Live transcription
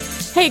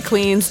Hey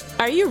Queens,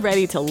 are you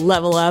ready to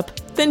level up?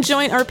 Then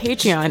join our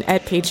Patreon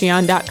at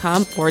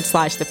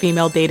patreon.com/The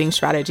Female Dating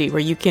Strategy, where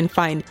you can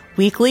find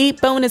weekly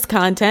bonus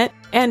content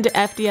and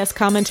FDS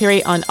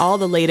commentary on all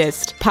the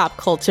latest pop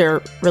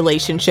culture,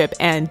 relationship,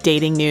 and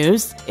dating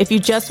news. If you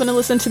just want to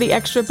listen to the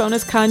extra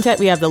bonus content,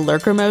 we have the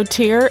Lurker Mode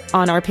tier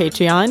on our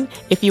Patreon.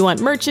 If you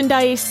want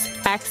merchandise,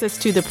 access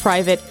to the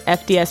private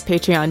FDS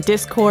Patreon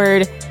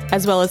Discord,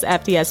 as well as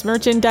FDS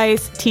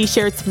merchandise,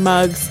 t-shirts,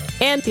 mugs,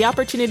 and the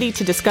opportunity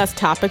to discuss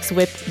topics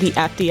with the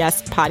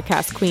FDS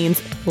Podcast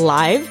Queens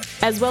live,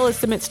 as well as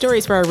submit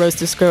stories for our Roast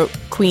to Scrote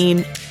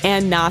Queen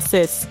and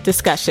Gnosis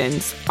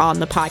discussions on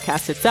the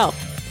podcast itself.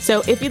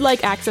 So if you'd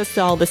like access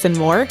to all this and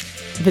more,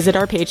 visit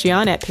our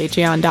Patreon at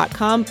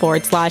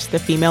patreon.com/The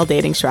Female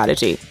Dating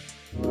Strategy.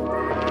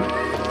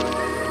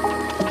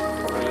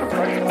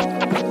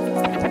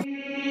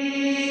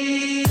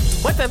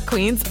 What's up,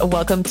 Queens?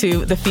 Welcome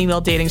to the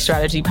Female Dating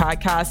Strategy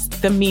Podcast,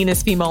 the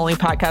meanest female-only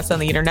podcast on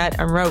the internet.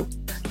 I'm Reaux.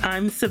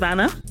 I'm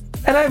Savannah.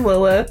 And I'm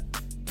Lilith.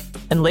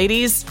 And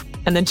ladies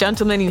and the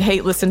gentlemen who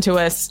hate listen to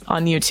us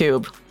on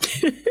YouTube.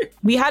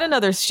 We had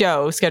another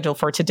show scheduled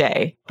for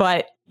today,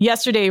 but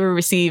yesterday we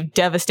received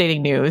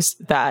devastating news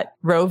that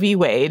Roe v.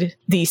 Wade,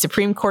 the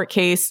Supreme Court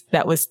case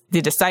that was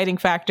the deciding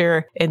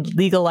factor in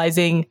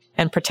legalizing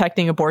and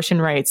protecting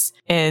abortion rights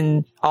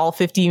in all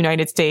 50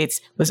 United States,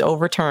 was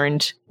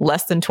overturned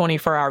less than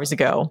 24 hours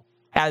ago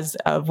as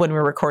of when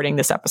we're recording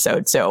this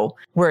episode. So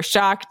we're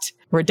shocked,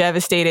 we're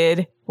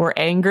devastated, we're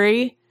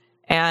angry,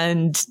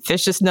 and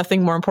there's just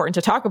nothing more important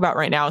to talk about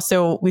right now.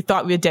 So we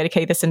thought we would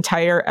dedicate this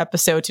entire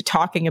episode to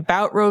talking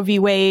about Roe v.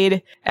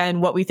 Wade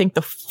and what we think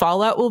the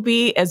fallout will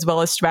be, as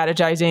well as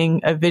strategizing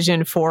a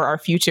vision for our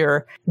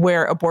future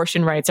where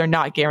abortion rights are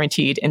not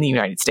guaranteed in the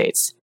United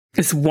States.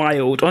 It's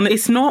wild. And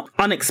it's not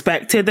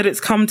unexpected that it's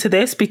come to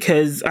this,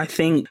 because I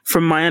think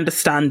from my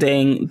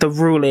understanding, the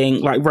ruling,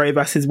 like Roe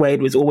versus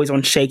Wade, was always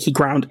on shaky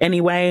ground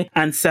anyway.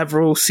 And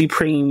several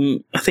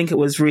Supreme, I think it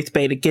was Ruth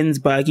Bader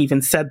Ginsburg,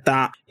 even said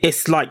that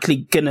it's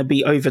likely going to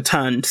be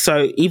overturned.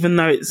 So even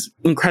though it's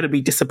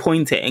incredibly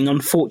disappointing,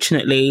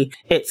 unfortunately,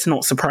 it's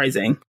not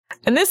surprising.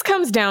 And this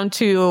comes down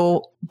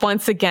to,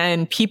 once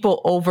again,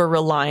 people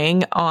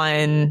over-relying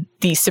on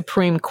the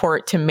Supreme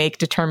Court to make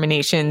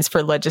determinations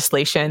for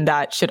legislation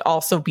that should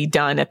also be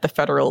done at the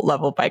federal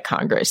level by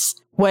Congress.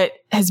 What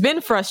has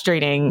been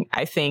frustrating,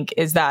 I think,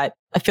 is that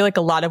I feel like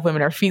a lot of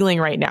women are feeling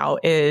right now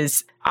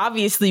is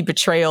obviously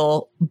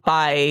betrayal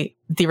by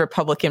the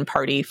Republican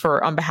Party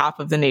on behalf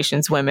of the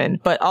nation's women,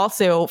 but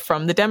also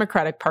from the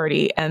Democratic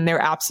Party and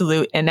their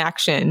absolute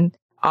inaction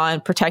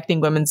on protecting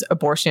women's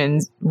abortion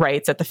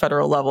rights at the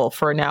federal level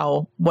for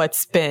now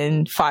what's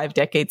been 5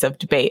 decades of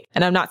debate.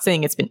 And I'm not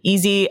saying it's been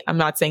easy. I'm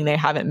not saying they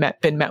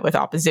haven't been met with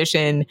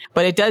opposition,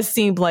 but it does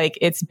seem like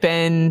it's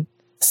been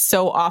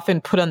so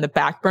often put on the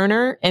back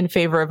burner in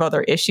favor of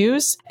other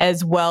issues,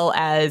 as well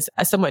as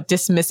a somewhat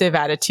dismissive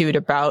attitude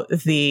about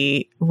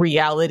the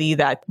reality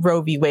that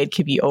Roe v. Wade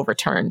could be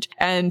overturned.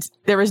 And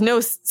there was no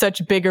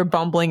such bigger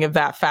bumbling of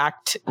that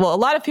fact. Well, a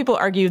lot of people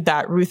argued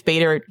that Ruth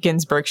Bader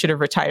Ginsburg should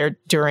have retired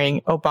during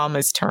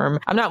Obama's term.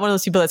 I'm not one of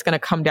those people that's going to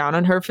come down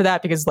on her for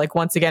that, because, like,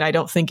 once again, I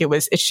don't think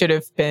it should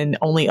have been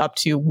only up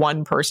to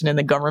one person in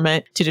the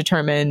government to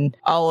determine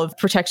all of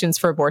protections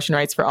for abortion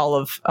rights for all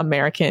of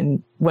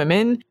American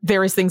women.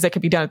 There is things that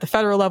could be done at the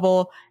federal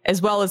level,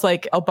 as well as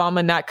like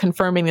Obama not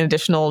confirming an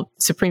additional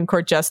Supreme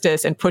Court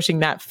justice and pushing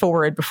that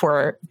forward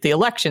before the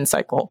election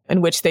cycle,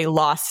 in which they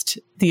lost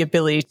the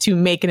ability to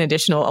make an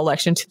additional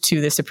election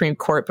to the Supreme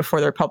Court before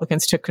the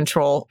Republicans took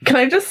control. Can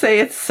I just say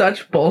it's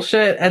such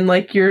bullshit, and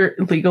like your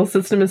legal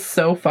system is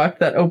so fucked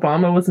that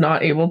Obama was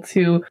not able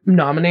to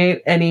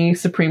nominate any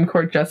Supreme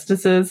Court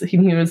justices. He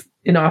was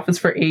in office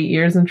for 8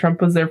 years and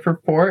Trump was there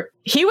for 4.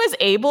 He was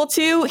able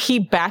to, he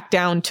backed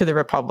down to the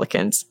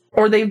Republicans.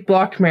 Or they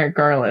blocked Merrick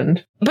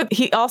Garland. But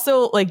he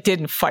also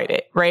didn't fight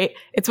it, right?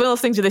 It's one of those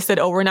things where they said,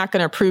 we're not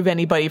going to approve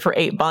anybody for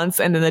 8 months.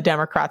 And then the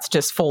Democrats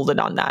just folded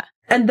on that.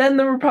 And then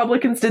the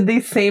Republicans did the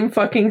same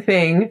fucking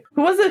thing.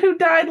 Who was it who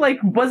died?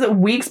 Was it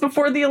weeks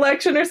before the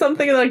election or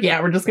something? And they're like,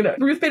 yeah, we're just going to...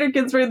 Ruth Bader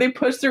Ginsburg, they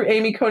pushed through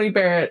Amy Coney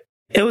Barrett.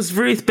 It was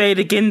Ruth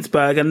Bader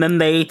Ginsburg, and then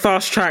they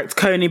fast-tracked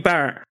Coney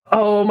Barrett.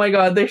 Oh my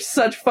god, they're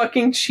such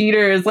fucking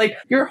cheaters.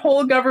 Your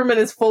whole government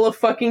is full of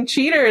fucking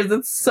cheaters.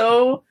 It's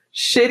so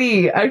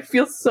shitty. I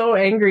feel so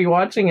angry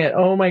watching it.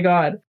 Oh my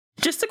god.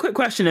 Just a quick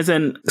question,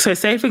 so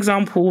say, for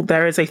example,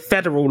 there is a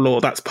federal law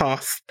that's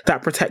passed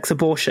that protects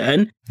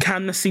abortion.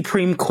 Can the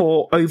Supreme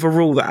Court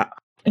overrule that?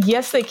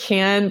 Yes, they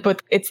can,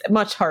 but it's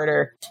much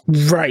harder.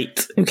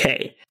 Right.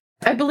 Okay.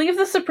 I believe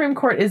the Supreme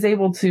Court is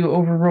able to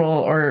overrule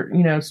or,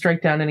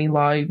 strike down any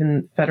law,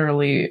 even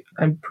federally.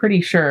 I'm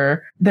pretty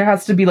sure there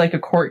has to be a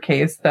court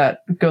case that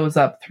goes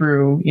up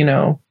through,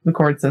 the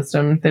court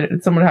system.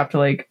 That someone would have to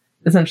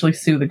essentially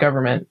sue the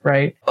government,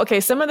 right? Okay,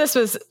 some of this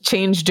was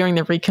changed during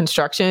the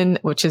Reconstruction,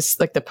 which is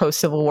like the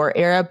post-Civil War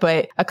era,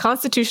 but a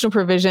constitutional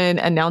provision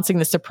announcing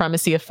the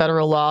supremacy of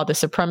federal law, the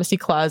Supremacy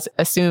Clause,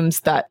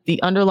 assumes that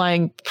the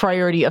underlying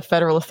priority of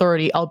federal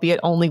authority, albeit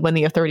only when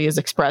the authority is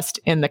expressed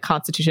in the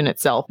Constitution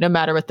itself. No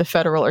matter what the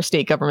federal or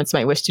state governments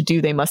might wish to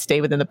do, they must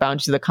stay within the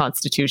boundaries of the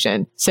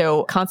Constitution.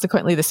 So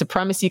consequently, the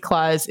Supremacy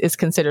Clause is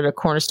considered a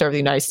cornerstone of the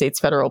United States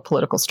federal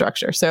political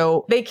structure.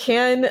 So they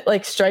can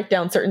like strike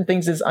down certain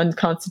things as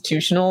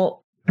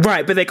unconstitutional.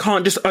 Right, but they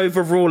can't just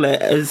overrule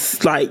it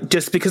as like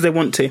just because they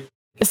want to.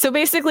 So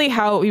basically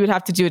how we would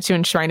have to do it to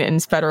enshrine it in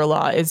federal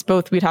law is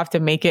both we'd have to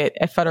make it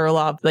a federal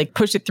law, like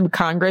push it through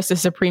Congress. The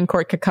Supreme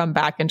Court could come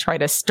back and try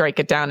to strike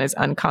it down as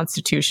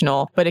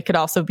unconstitutional, but it could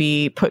also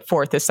be put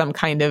forth as some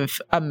kind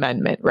of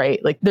amendment, right?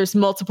 Like there's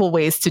multiple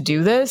ways to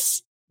do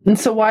this. And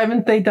so why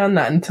haven't they done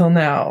that until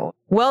now?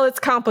 Well,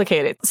 it's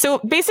complicated. So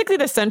basically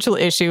the central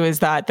issue is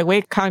that the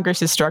way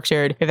Congress is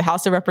structured, you have the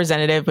House of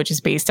Representatives, which is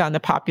based on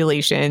the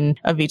population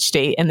of each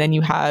state. And then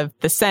you have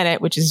the Senate,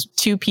 which is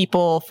 2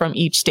 people from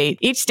each state.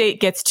 Each state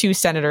gets 2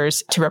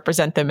 senators to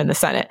represent them in the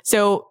Senate.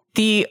 So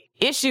the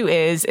issue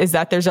is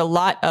that there's a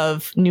lot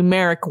of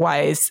numeric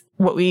wise,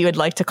 what we would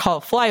like to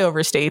call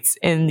flyover states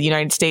in the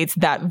United States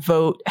that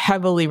vote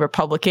heavily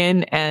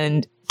Republican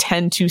and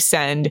tend to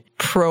send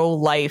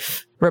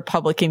pro-life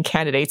Republican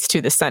candidates to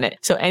the Senate.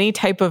 So any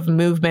type of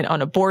movement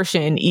on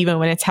abortion, even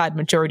when it's had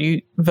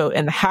majority vote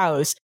in the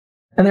House.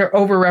 And they're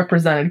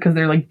overrepresented because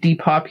they're like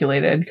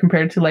depopulated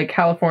compared to like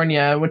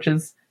California, which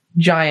is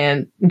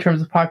giant in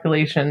terms of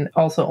population,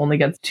 also only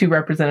gets 2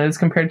 representatives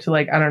compared to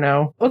like, I don't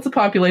know, what's the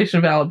population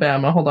of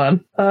Alabama? Hold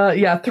on.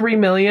 3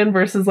 million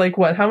versus like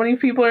what? How many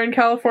people are in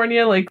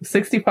California? Like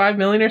 65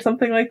 million or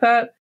something like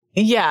that?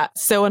 Yeah.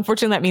 So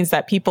unfortunately, that means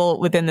that people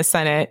within the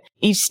Senate,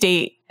 each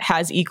state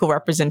has equal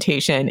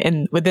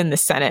representation within the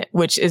Senate,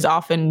 which is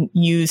often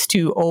used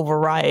to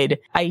override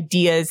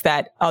ideas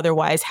that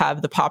otherwise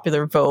have the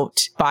popular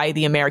vote by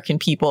the American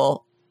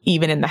people,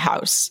 even in the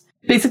House.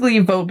 Basically,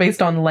 you vote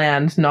based on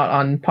land, not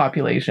on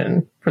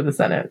population for the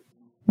Senate.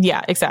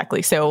 Yeah,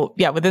 exactly. So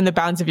yeah, within the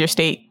bounds of your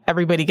state,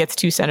 everybody gets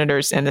 2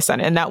 senators in the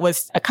Senate. And that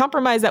was a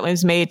compromise that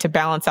was made to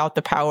balance out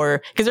the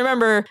power. Because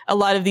remember, a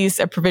lot of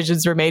these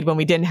provisions were made when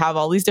we didn't have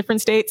all these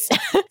different states.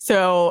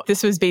 So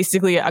this was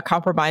basically a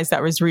compromise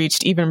that was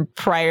reached even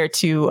prior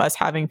to us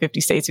having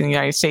 50 states in the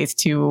United States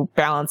to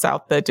balance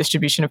out the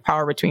distribution of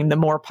power between the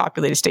more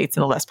populated states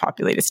and the less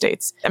populated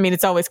states. I mean,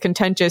 it's always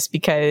contentious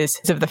because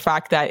of the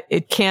fact that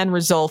it can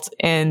result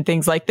in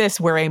things like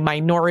this, where a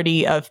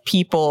minority of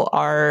people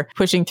are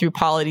pushing through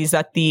policies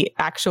that the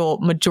actual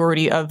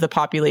majority of the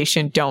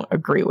population don't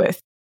agree with.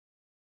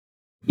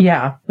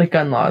 Yeah, like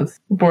gun laws,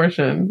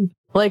 abortion.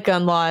 Like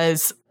gun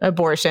laws,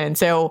 abortion.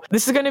 So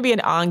this is going to be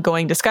an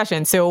ongoing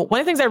discussion. So one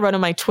of the things I wrote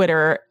on my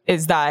Twitter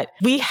is that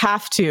we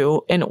have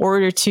to, in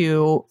order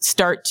to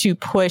start to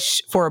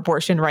push for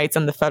abortion rights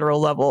on the federal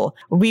level,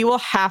 we will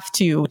have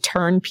to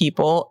turn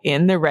people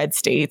in the red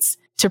states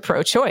to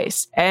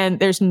pro-choice. And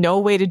there's no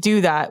way to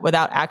do that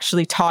without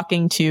actually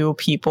talking to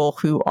people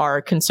who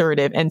are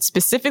conservative, and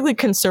specifically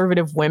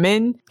conservative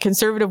women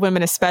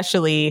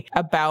especially,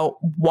 about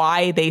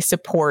why they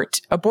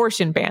support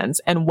abortion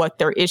bans and what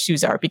their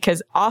issues are.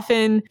 Because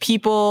often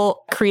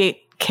people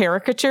create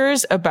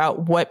caricatures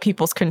about what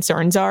people's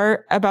concerns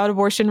are about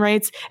abortion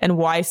rights and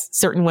why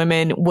certain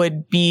women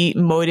would be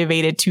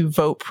motivated to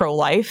vote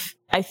pro-life.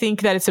 I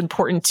think that it's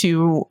important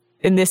to,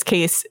 in this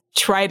case,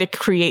 try to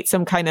create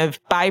some kind of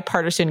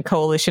bipartisan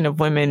coalition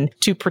of women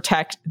to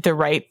protect the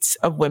rights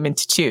of women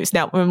to choose.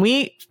 Now, when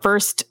we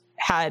first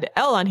had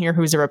Elle on here,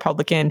 who's a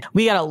Republican,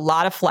 we got a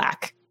lot of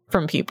flack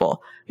from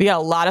people. We got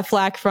a lot of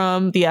flack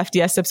from the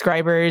FDS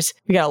subscribers.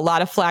 We got a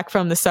lot of flack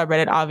from the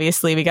subreddit,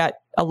 obviously. We got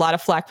a lot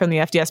of flack from the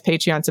FDS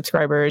Patreon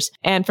subscribers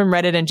and from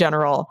Reddit in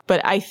general.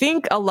 But I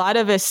think a lot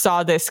of us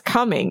saw this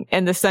coming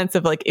in the sense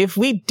of like, if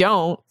we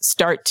don't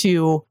start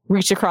to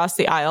reach across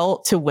the aisle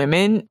to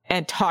women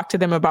and talk to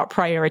them about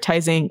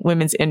prioritizing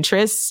women's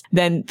interests,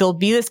 then there'll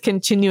be this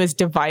continuous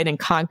divide and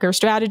conquer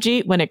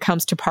strategy when it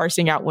comes to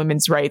parsing out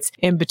women's rights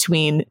in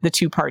between the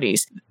two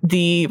parties.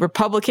 The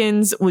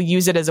Republicans will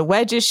use it as a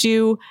wedge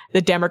issue.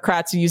 The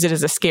Democrats will use it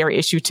as a scare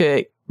issue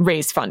to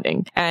raise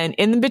funding. And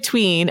in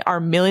between are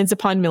millions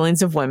upon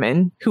millions of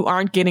women who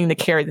aren't getting the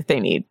care that they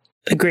need.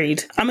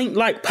 Agreed. I mean,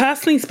 like,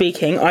 personally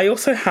speaking, I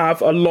also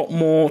have a lot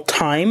more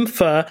time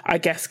for, I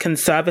guess,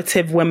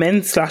 conservative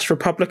women /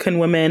 Republican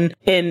women,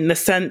 in the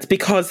sense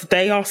because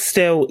they are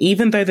still,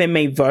 even though they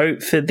may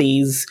vote for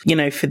these,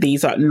 for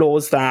these like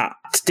laws that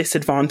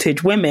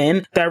disadvantage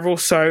women, they're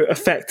also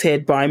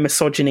affected by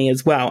misogyny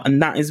as well.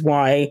 And that is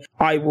why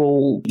I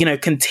will,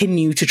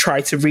 continue to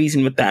try to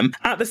reason with them.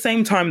 At the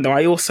same time, though,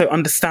 I also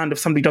understand if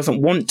somebody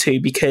doesn't want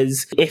to,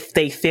 because if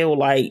they feel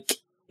like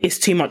it's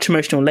too much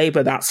emotional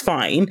labor, that's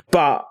fine.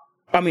 But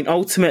I mean,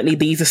 ultimately,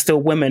 these are still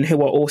women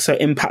who are also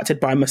impacted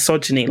by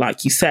misogyny,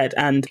 like you said.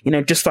 And,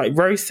 just like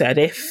Rose said,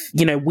 if,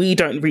 we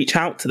don't reach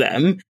out to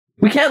them,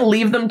 we can't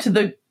leave them to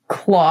the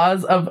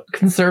claws of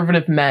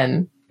conservative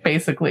men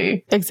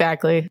basically.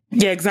 Exactly.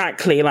 Yeah,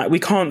 exactly. Like, we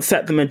can't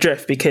set them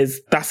adrift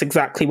because that's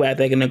exactly where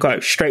they're going to go,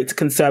 straight to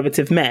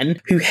conservative men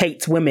who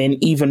hate women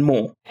even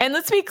more. And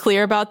let's be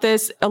clear about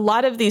this. A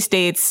lot of these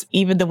states,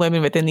 even the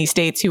women within these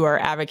states who are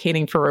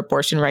advocating for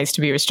abortion rights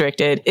to be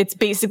restricted, it's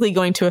basically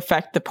going to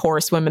affect the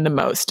poorest women the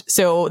most.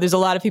 So there's a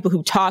lot of people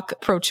who talk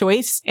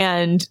pro-choice,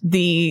 and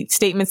the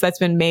statements that's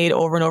been made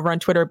over and over on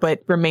Twitter,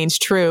 but remains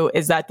true,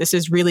 is that this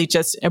is really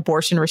just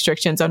abortion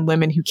restrictions on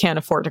women who can't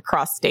afford to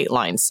cross state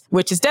lines,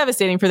 which is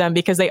devastating for them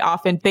because they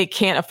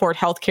can't afford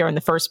healthcare in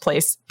the first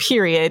place,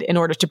 period, in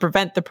order to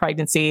prevent the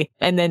pregnancy.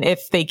 And then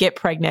if they get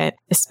pregnant,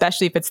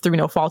 especially if it's through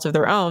no fault of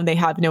their own, they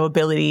have no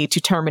ability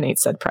to terminate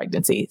said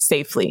pregnancy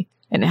safely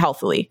and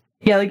healthily.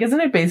 Yeah, like, isn't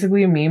it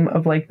basically a meme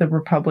of, like, the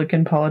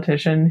Republican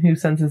politician who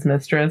sends his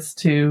mistress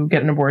to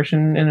get an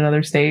abortion in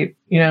another state?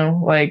 You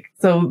know, like,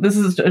 so this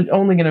is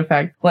only going to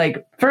affect,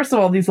 like, first of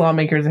all, these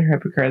lawmakers are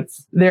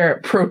hypocrites. They're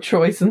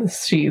pro-choice in the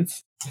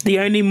sheets. The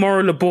only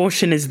moral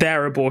abortion is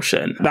their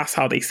abortion. That's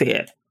how they see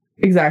it.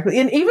 Exactly.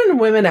 And even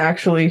women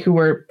actually who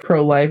are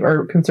pro-life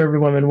or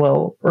conservative women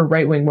or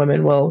right-wing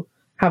women will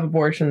have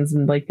abortions,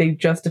 and like they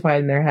justify it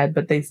in their head,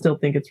 but they still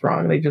think it's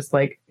wrong. They just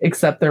like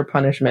accept their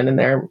punishment in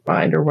their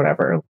mind or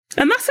whatever.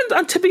 And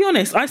to be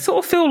honest, I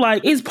sort of feel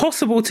like it's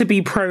possible to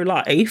be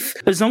pro-life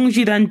as long as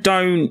you then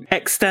don't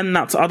extend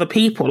that to other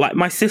people. Like,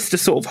 my sister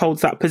sort of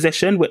holds that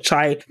position, which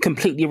I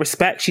completely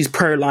respect. She's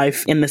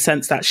pro-life in the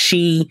sense that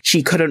she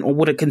couldn't or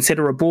wouldn't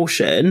consider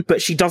abortion,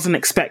 but she doesn't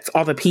expect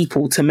other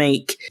people to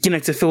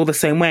to feel the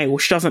same way, or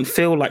she doesn't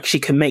feel like she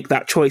can make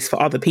that choice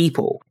for other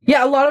people.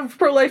 Yeah, a lot of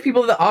pro-life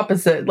people are the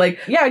opposite. Like,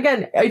 yeah,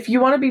 again, if you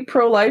want to be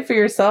pro-life for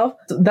yourself,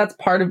 that's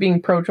part of being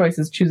pro-choice,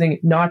 is choosing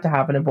not to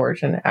have an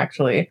abortion,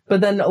 actually.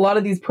 But then a lot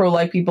of these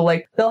pro-life people,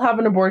 like, they'll have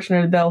an abortion,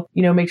 or they'll,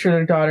 make sure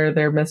their daughter,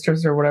 their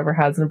mistress or whatever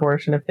has an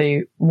abortion if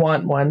they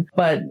want one.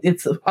 But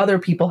it's other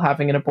people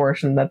having an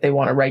abortion that they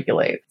want to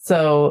regulate.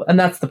 So, and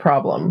that's the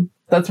problem.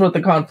 That's what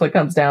the conflict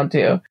comes down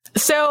to.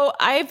 So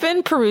I've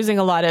been perusing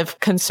a lot of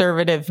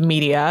conservative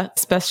media,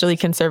 especially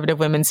conservative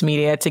women's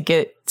media, to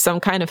get some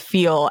kind of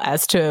feel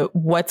as to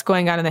what's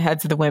going on in the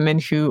heads of the women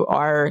who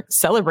are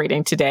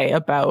celebrating today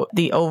about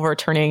the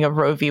overturning of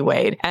Roe v.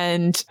 Wade.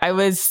 And I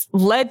was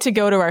led to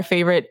go to our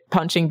favorite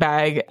punching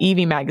bag,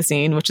 Evie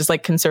magazine, which is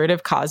like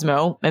conservative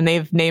Cosmo. And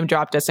they've name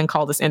dropped us and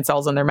called us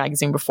incels on their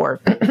magazine before.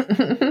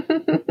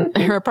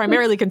 They're a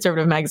primarily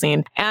conservative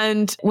magazine.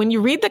 And when you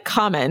read the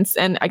comments,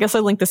 and I guess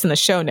I'll link this in the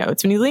show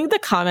notes, when you link the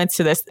comments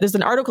to this, there's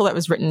an article that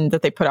was written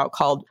that they put out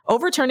called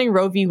 "Overturning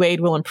Roe v.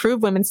 Wade Will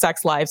Improve Women's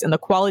Sex Lives and the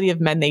Quality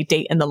of Men They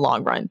Date in the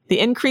Long Run. The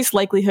increased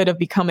likelihood of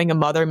becoming a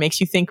mother makes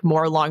you think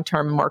more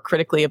long-term and more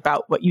critically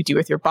about what you do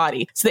with your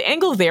body." So the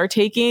angle they're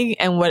taking,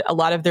 and what a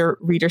lot of their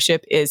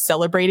readership is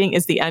celebrating,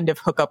 is the end of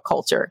hookup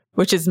culture,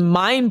 which is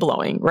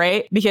mind-blowing,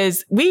 right?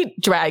 Because we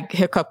drag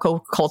hookup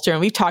culture,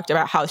 and we've talked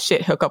about how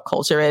shit hookup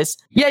culture is.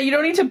 Yeah, you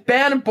don't need to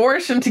ban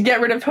abortion to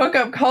get rid of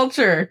hookup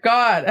culture.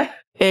 God.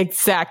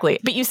 Exactly.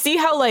 But you see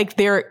how like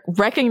they're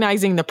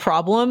recognizing the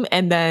problem,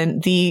 and then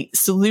the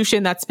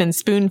solution that's been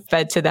spoon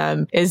fed to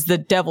them is the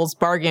devil's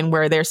bargain,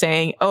 where they're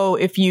saying, oh,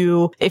 if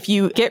you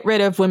get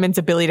rid of women's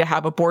ability to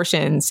have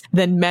abortions,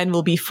 then men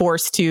will be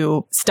forced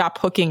to stop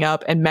hooking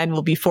up, and men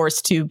will be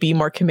forced to be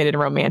more committed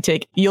and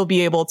romantic. You'll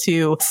be able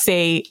to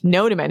say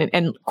no to men.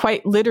 And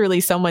quite literally,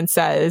 someone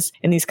says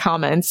in these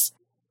comments,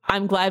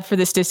 "I'm glad for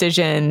this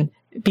decision,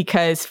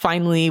 because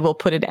finally we'll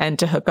put an end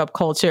to hookup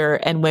culture,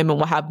 and women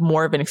will have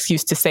more of an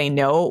excuse to say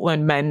no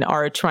when men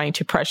are trying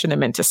to pressure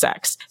them into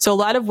sex." So a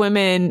lot of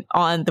women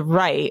on the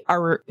right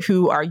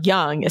who are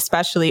young,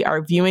 especially,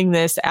 are viewing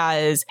this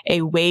as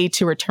a way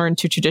to return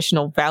to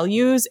traditional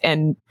values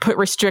and put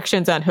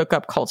restrictions on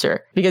hookup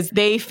culture because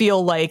they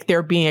feel like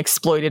they're being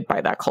exploited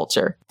by that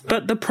culture.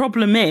 But the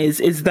problem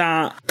is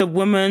that the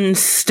woman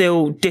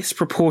still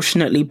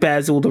disproportionately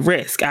bears all the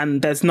risk,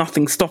 and there's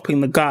nothing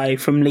stopping the guy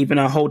from leaving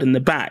her holding the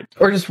bag.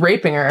 Or just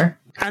raping her.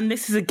 And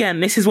this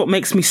is what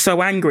makes me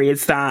so angry,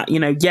 is that,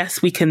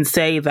 yes, we can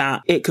say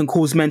that it can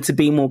cause men to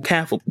be more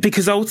careful,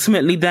 because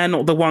ultimately they're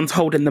not the ones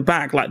holding the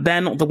bag. Like, they're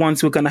not the ones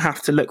who are going to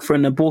have to look for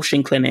an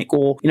abortion clinic,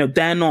 or,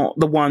 they're not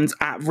the ones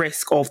at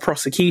risk of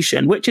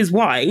prosecution, which is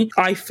why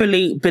I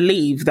fully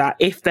believe that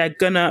if they're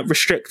going to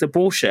restrict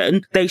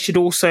abortion, they should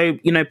also,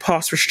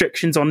 pass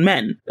restrictions on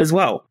men as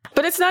well.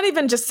 But it's not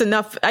even just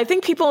enough. I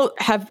think people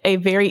have a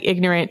very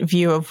ignorant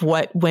view of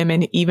what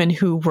women, even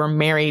who were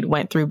married,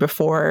 went through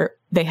before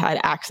they had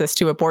access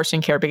to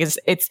abortion care, because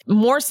it's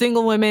more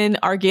single women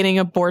are getting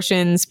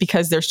abortions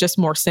because there's just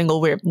more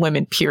single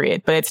women,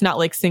 period. But it's not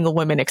like single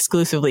women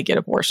exclusively get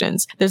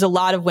abortions. There's a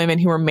lot of women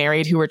who are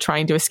married who are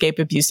trying to escape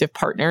abusive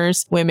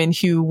partners, women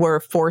who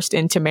were forced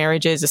into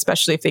marriages,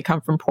 especially if they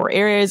come from poor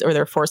areas, or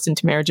they're forced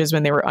into marriages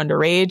when they were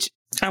underage.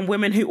 And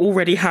women who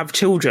already have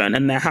children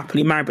and they're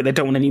happily married, but they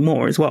don't want any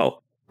more as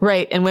well.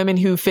 Right. And women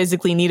who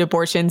physically need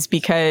abortions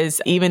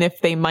because even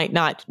if they might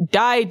not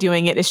die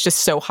doing it, it's just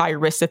so high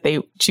risk that they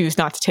choose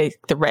not to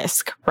take the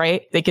risk,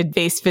 right? They could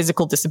face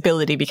physical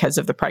disability because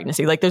of the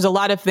pregnancy. Like there's a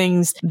lot of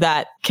things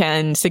that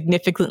can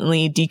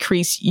significantly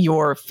decrease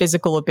your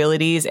physical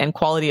abilities and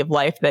quality of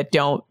life that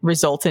don't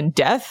result in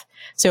death.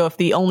 So if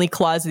the only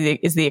clause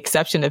is the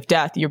exception of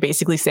death, you're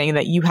basically saying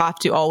that you have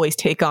to always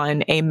take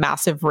on a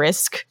massive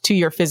risk to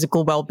your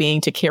physical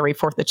well-being to carry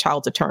forth the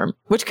child to term,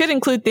 which could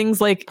include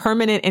things like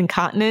permanent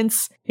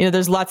incontinence. You know,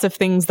 there's lots of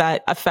things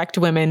that affect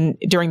women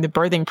during the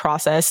birthing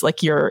process,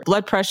 like your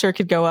blood pressure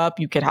could go up.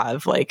 You could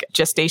have like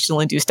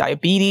gestational induced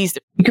diabetes.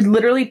 You could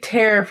literally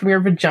tear from your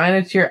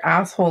vagina to your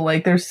asshole.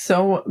 Like there's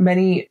so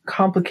many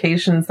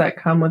complications that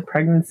come with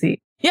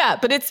pregnancy. Yeah,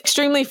 but it's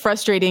extremely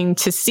frustrating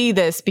to see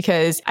this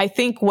because I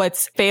think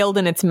what's failed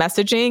in its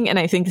messaging, and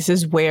I think this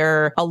is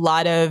where a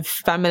lot of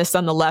feminists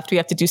on the left, we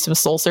have to do some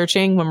soul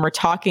searching when we're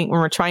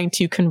trying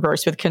to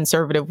converse with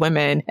conservative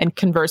women and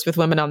converse with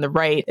women on the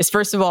right, is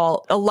first of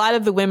all, a lot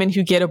of the women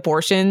who got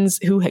abortions,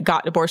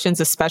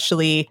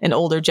 especially in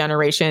older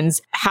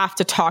generations, have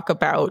to talk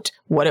about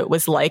what it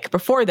was like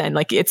before then.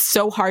 Like it's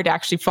so hard to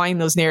actually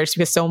find those narratives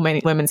because so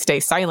many women stay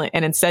silent.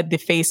 And instead, the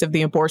face of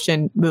the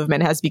abortion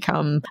movement has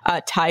become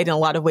tied in a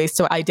lot of ways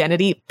to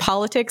identity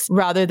politics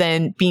rather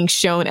than being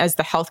shown as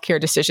the healthcare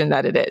decision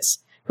that it is,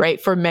 right?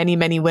 For many,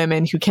 many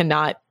women who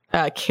cannot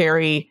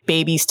carry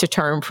babies to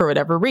term for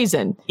whatever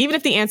reason, even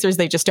if the answer is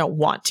they just don't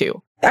want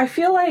to. I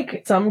feel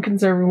like some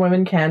conservative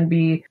women can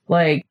be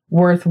like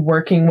worth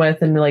working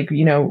with and like,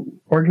 you know,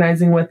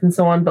 organizing with and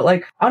so on. But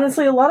like,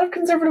 honestly, a lot of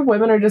conservative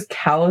women are just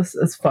callous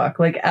as fuck.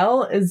 Like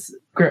Elle is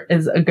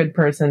a good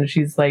person.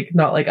 She's like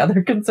not like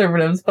other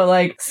conservatives, but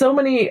like so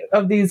many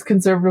of these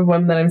conservative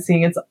women that I'm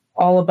seeing, it's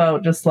all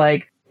about just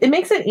like, it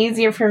makes it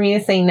easier for me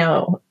to say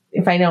no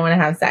if I don't want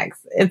to have sex.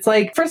 It's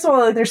like, first of all,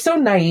 like, they're so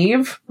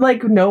naive,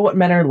 like know what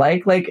men are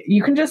like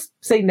you can just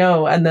say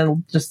no and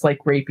then just like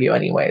rape you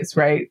anyways,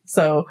 right?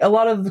 So a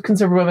lot of the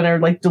conservative women are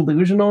like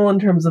delusional in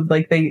terms of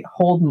like they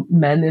hold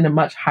men in a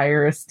much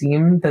higher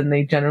esteem than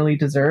they generally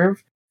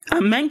deserve.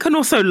 And men can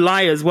also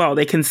lie as well.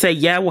 They can say,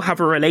 yeah, we'll have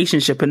a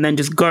relationship and then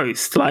just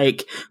ghost.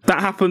 Like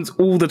that happens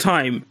all the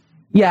time.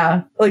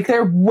 Yeah, like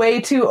they're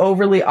way too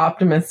overly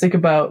optimistic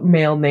about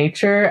male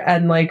nature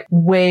and like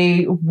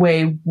way,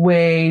 way,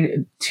 way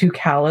too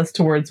callous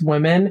towards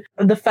women.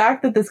 The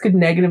fact that this could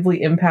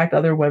negatively impact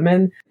other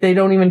women, they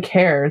don't even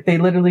care. They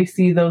literally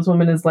see those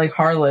women as like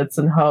harlots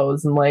and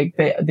hoes and like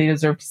they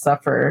deserve to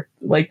suffer.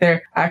 Like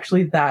they're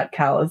actually that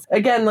callous.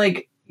 Again,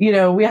 like, you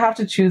know, we have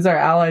to choose our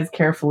allies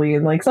carefully.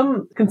 And like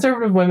some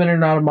conservative women are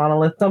not a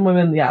monolith. Some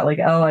women, yeah, like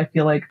Elle, I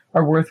feel like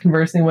are worth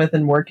conversing with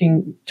and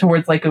working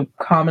towards like a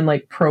common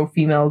like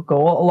pro-female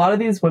goal. A lot of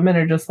these women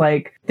are just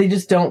like, they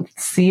just don't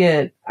see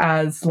it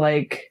as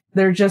like,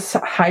 they're just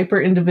hyper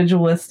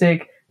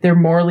individualistic. They're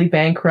morally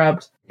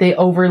bankrupt. They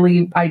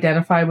overly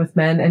identify with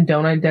men and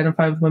don't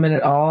identify with women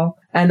at all.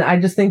 And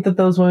I just think that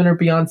those women are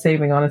beyond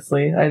saving,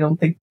 honestly. I don't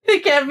think they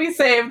can be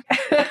saved.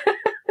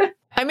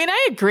 I mean,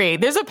 I agree.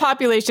 There's a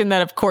population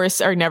that, of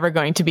course, are never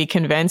going to be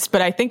convinced.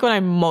 But I think what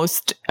I'm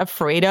most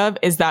afraid of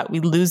is that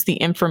we lose the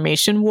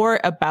information war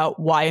about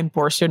why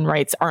abortion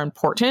rights are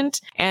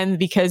important. And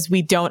because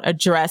we don't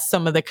address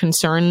some of the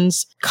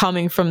concerns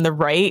coming from the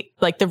right,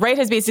 like the right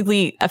has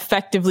basically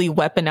effectively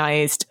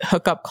weaponized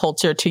hookup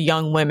culture to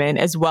young women,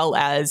 as well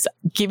as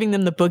giving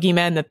them the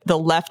boogeyman that the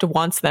left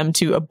wants them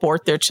to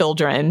abort their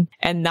children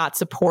and not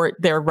support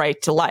their right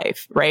to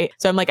life, right?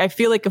 So I'm like, I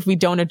feel like if we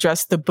don't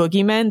address the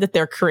boogeyman that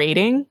they're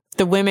creating,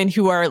 the women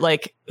who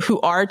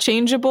are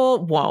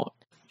changeable won't.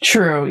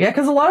 True. Yeah,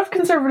 because a lot of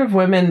conservative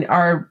women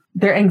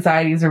their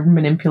anxieties are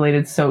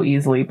manipulated so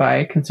easily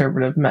by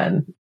conservative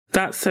men.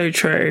 That's so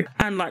true.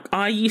 And like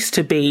I used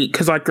to be,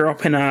 because I grew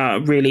up in a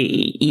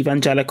really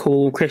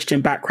evangelical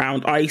Christian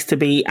background, I used to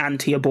be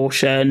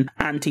anti-abortion,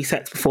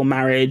 anti-sex before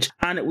marriage.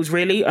 And it was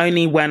really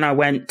only when I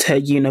went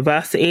to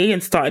university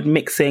and started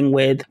mixing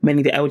with many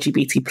of the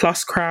LGBT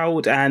plus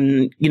crowd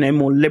and, you know,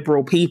 more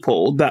liberal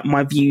people that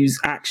my views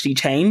actually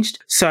changed.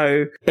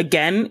 So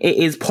again, it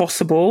is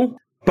possible.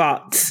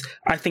 But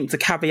I think to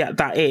caveat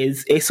that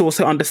is, it's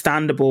also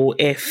understandable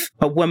if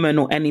a woman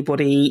or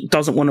anybody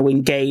doesn't want to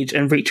engage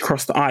and reach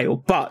across the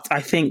aisle. But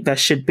I think there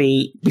should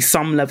be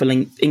some level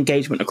of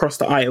engagement across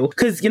the aisle.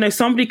 Because, you know,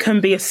 somebody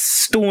can be a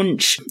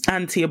staunch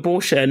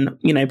anti-abortion,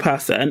 you know,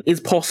 person.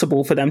 It's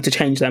possible for them to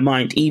change their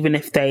mind, even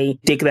if they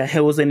dig their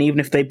heels in, even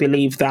if they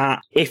believe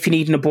that if you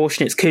need an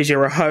abortion, it's because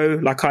you're a hoe,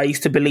 like I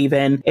used to believe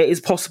in. It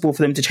is possible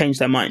for them to change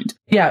their mind.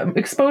 Yeah,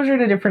 exposure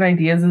to different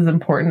ideas is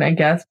important, I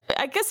guess.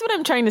 I guess what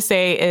I'm trying to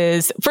say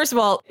is, first of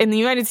all, in the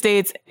United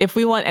States, if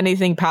we want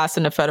anything passed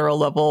on a federal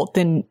level,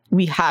 then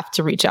we have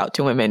to reach out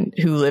to women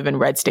who live in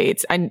red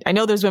states. I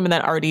know there's women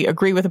that already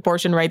agree with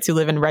abortion rights who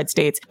live in red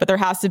states, but there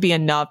has to be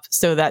enough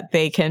so that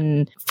they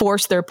can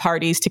force their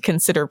parties to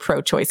consider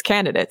pro-choice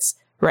candidates.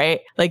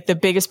 Right? Like the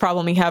biggest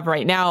problem we have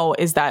right now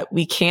is that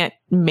we can't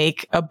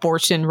make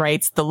abortion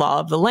rights the law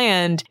of the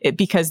land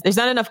because there's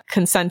not enough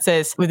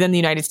consensus within the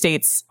United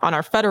States on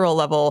our federal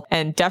level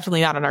and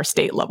definitely not on our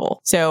state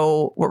level.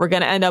 So what we're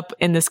going to end up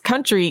in this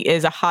country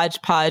is a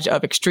hodgepodge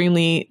of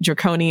extremely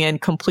draconian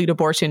complete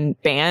abortion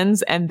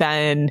bans and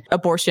then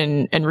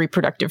abortion and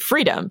reproductive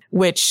freedom,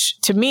 which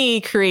to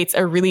me creates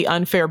a really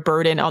unfair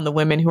burden on the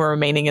women who are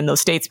remaining in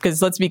those states.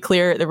 Because let's be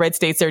clear, the red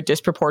states are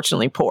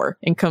disproportionately poor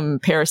in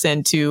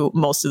comparison to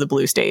most of the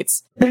blue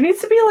states. There needs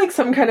to be like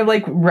some kind of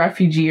like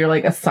refugee or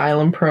like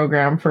asylum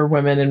program for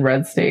women in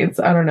red states.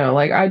 I don't know.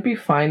 Like I'd be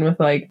fine with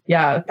like,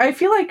 yeah, I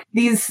feel like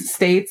these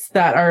states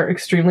that are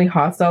extremely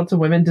hostile to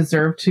women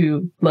deserve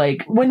to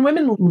like, when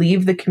women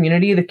leave the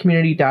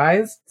community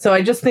dies. So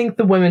I just think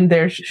the women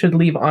there should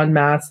leave en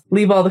masse,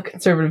 leave all the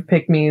conservative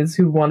pick-me's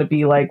who want to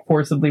be like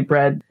forcibly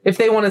bred. If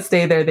they want to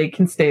stay there, they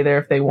can stay there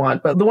if they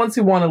want. But the ones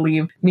who want to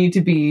leave need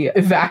to be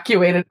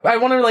evacuated. I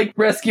want to like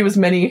rescue as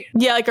many.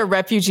 Yeah, like a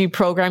refugee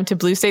program to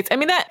blue states. I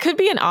mean, that could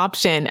be an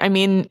option. I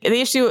mean, the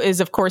issue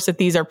is, of course, that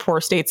these are poor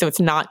states, so it's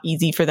not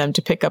easy for them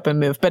to pick up and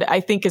move. But I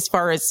think as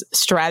far as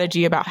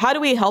strategy about how do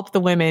we help the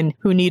women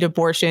who need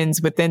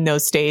abortions within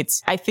those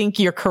states, I think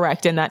you're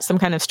correct in that some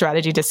kind of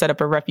strategy to set up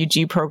a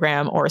refugee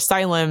program or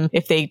asylum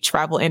if they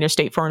travel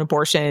interstate for an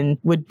abortion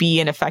would be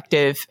an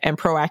effective and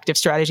proactive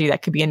strategy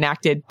that could be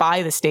enacted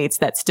by the states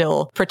that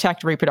still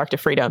protect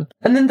reproductive freedom.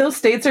 And then those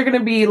states are going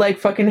to be like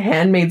fucking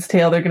Handmaid's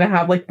Tale. They're going to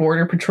have like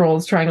border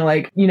patrols trying to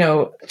like, you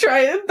know,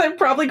 they're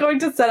probably going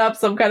to set up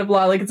some kind of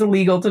law like it's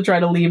illegal to try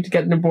to leave to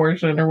get an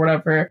abortion or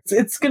whatever.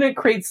 It's going to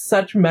create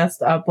such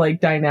messed up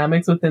like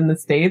dynamics within the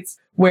states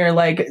where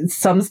like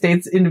some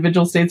states,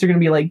 individual states are going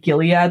to be like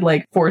Gilead,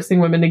 like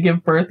forcing women to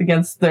give birth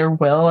against their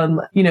will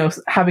and, you know,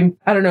 having,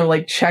 I don't know,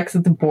 like checks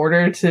at the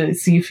border to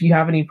see if you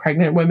have any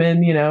pregnant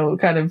women, you know,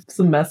 kind of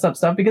some messed up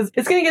stuff because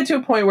it's going to get to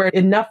a point where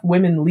enough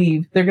women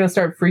leave. They're going to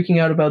start freaking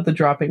out about the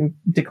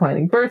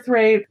declining birth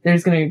rate.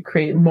 There's going to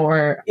create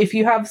more. If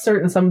you have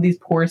some of these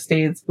poor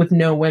states with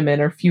no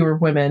women or fewer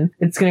women,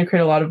 it's going to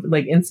create a lot of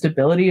like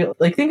instability.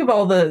 Like think of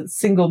all the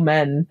single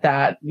men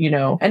that, you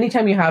know,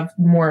 anytime you have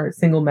more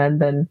single men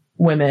than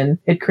women,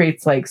 it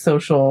creates like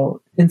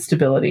social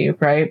instability,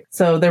 right?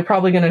 So they're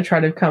probably going to try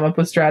to come up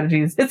with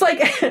strategies. It's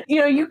like, you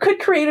know, you could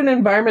create an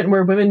environment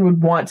where women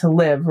would want to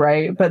live,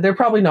 right? But they're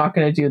probably not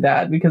going to do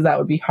that because that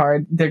would be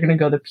hard. They're going to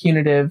go the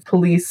punitive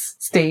police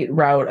state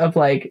route of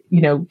like,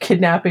 you know,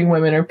 kidnapping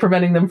women or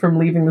preventing them from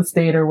leaving the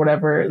state or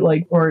whatever,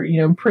 like, or, you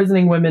know,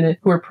 imprisoning women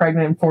who are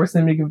pregnant and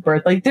forcing them to give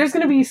birth. Like, there's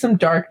going to be some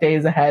dark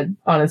days ahead,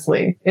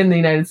 honestly, in the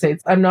United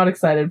States. I'm not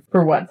excited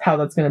for how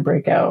that's going to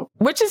break out.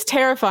 Which is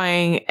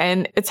terrifying.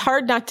 And it's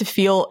hard not to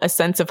feel a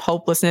sense of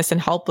hopelessness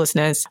and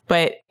helplessness.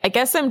 But I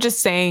guess I'm just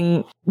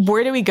saying,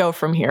 where do we go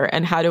from here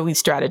and how do we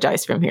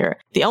strategize from here?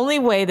 The only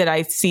way that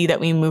I see that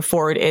we move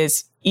forward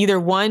is either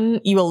one,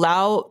 you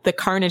allow the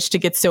carnage to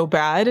get so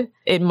bad,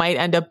 it might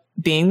end up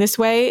being this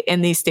way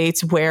in these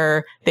states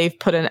where they've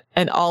put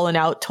an all and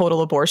out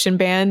total abortion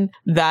ban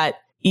that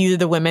either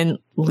the women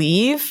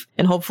leave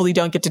and hopefully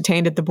don't get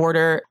detained at the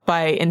border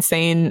by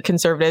insane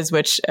conservatives,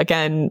 which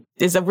again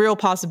is a real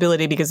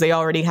possibility because they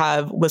already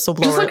have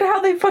whistleblowers. Just look at how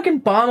they fucking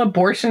bomb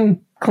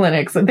abortion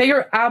clinics. They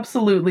are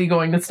absolutely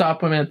going to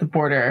stop women at the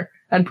border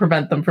and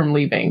prevent them from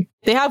leaving.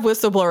 They have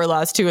whistleblower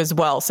laws too as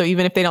well. So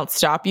even if they don't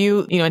stop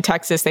you, you know, in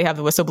Texas, they have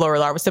the whistleblower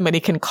law where somebody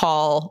can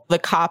call the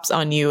cops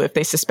on you if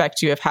they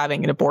suspect you of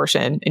having an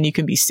abortion and you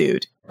can be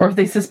sued. Or if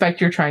they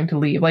suspect you're trying to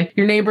leave. Like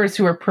your neighbors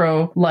who are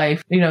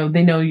pro-life, you know,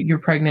 they know you're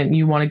pregnant and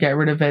you want to get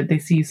rid of it. They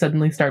see you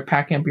suddenly start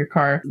packing up your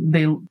car.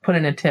 They put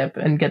in a tip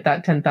and get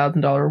that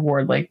 $10,000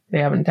 reward like they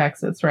have in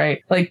Texas,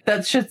 right? Like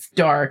that shit's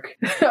dark.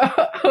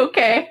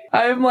 Okay.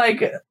 I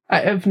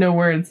have no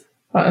words.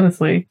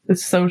 Honestly,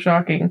 it's so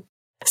shocking.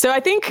 So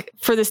I think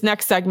for this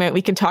next segment,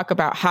 we can talk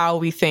about how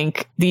we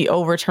think the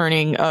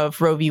overturning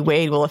of Roe v.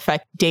 Wade will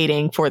affect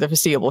dating for the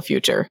foreseeable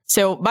future.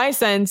 So my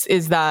sense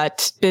is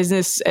that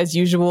business as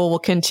usual will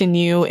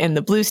continue in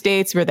the blue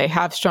states where they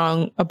have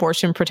strong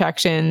abortion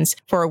protections.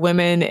 For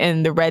women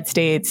in the red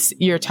states,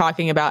 you're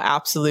talking about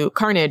absolute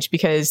carnage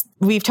because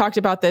we've talked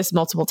about this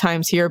multiple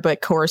times here, but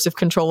coercive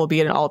control will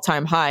be at an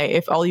all-time high.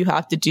 If all you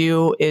have to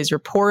do is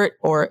report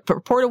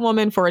a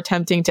woman for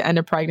attempting to end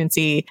a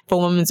pregnancy, if a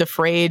woman's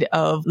afraid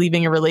of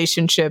leaving a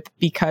relationship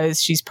because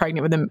she's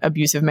pregnant with an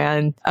abusive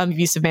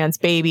man's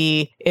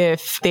baby,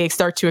 if they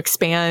start to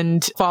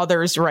expand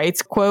fathers'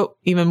 rights, quote,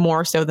 even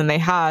more so than they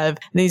have,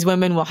 these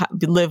women will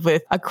live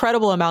with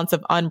incredible amounts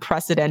of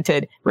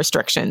unprecedented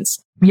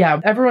restrictions.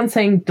 Yeah, everyone's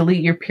saying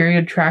delete your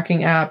period tracking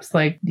apps.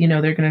 Like, you know,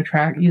 they're going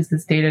to use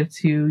this data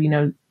to, you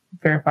know,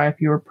 verify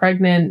if you were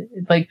pregnant.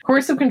 Like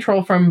coercive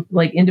control from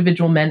like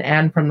individual men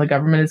and from the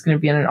government is going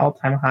to be at an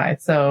all-time high.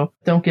 So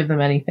don't give them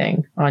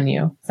anything on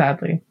you,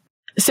 sadly.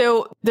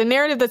 So the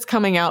narrative that's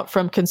coming out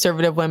from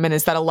conservative women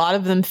is that a lot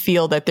of them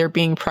feel that they're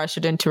being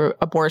pressured into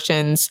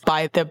abortions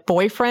by the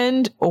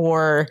boyfriend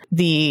or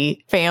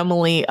the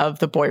family of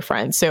the boyfriend,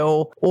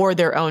 or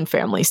their own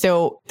family.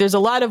 So there's a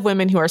lot of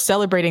women who are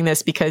celebrating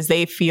this because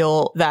they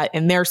feel that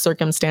in their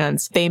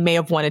circumstance, they may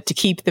have wanted to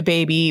keep the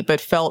baby, but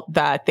felt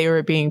that they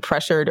were being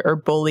pressured or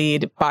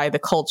bullied by the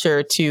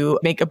culture to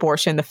make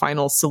abortion the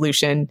final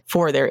solution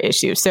for their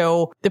issue.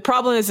 So the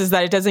problem is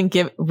that it doesn't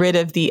get rid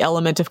of the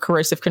element of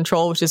coercive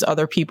control, which is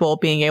other people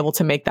being able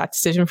to make that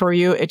decision for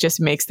you. It just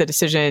makes the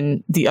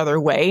decision the other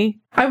way.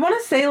 I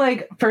want to say,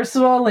 like, first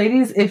of all,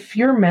 ladies, if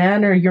your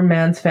man or your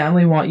man's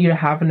family want you to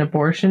have an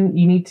abortion,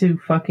 you need to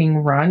fucking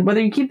run. Whether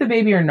you keep the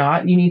baby or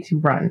not, you need to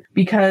run.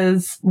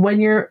 Because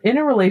when you're in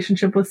a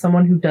relationship with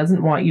someone who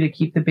doesn't want you to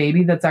keep the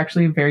baby, that's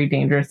actually a very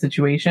dangerous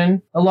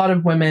situation. A lot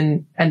of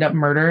women end up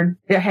murdered.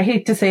 I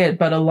hate to say it,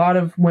 but a lot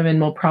of women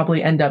will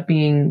probably end up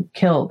being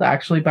killed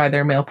actually by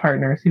their male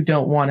partners who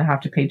don't want to have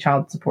to pay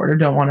child support or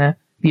don't want to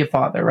be a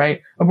father,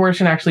 right?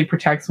 Abortion actually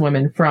protects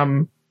women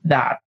from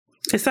that.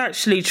 It's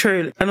actually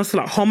true. And also,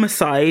 like,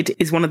 homicide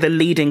is one of the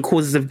leading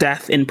causes of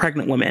death in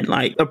pregnant women.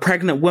 Like, a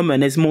pregnant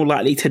woman is more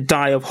likely to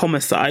die of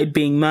homicide,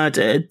 being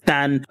murdered,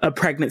 than a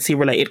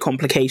pregnancy-related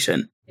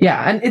complication.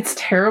 Yeah, and it's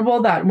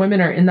terrible that women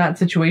are in that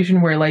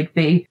situation where, like,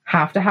 they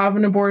have to have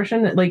an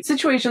abortion. Like,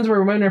 situations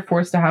where women are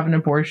forced to have an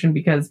abortion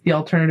because the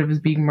alternative is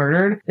being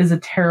murdered is a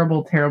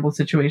terrible, terrible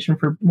situation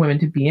for women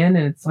to be in.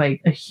 And it's,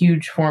 like, a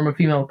huge form of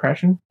female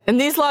oppression. And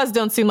these laws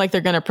don't seem like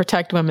they're going to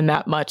protect women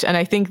that much. And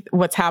I think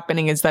what's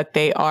happening is that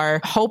they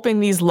are hoping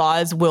these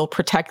laws will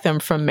protect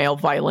them from male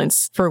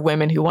violence for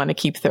women who want to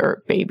keep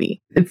their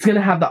baby. It's going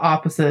to have the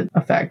opposite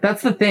effect.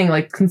 That's the thing.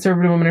 Like,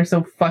 conservative women are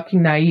so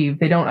fucking naive.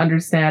 They don't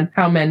understand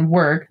how men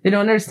work. They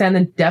don't understand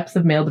the depths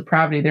of male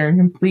depravity. They're in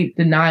complete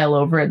denial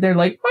over it. They're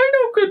like, I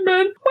know good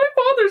men. My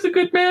father's a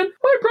good man.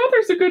 My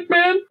brother's a good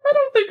man. I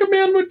don't think a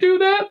man would do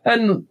that.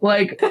 And,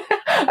 like,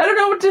 I don't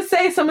know what to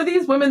say. Some of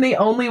these women, the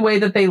only way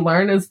that they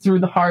learn is through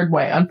the hard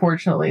way,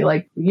 unfortunately.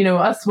 Like, you know,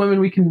 us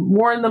women, we can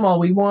warn them all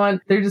we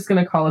want. They're just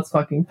going to call us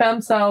fucking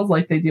femcells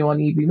like they do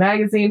on EB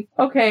magazine.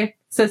 Okay.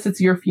 Sis,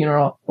 it's your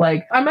funeral.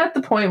 Like, I'm at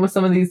the point with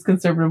some of these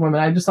conservative women,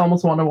 I just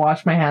almost want to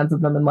wash my hands of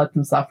them and let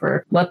them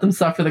suffer. Let them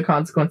suffer the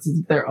consequences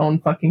of their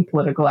own fucking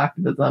political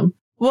activism.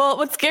 Well,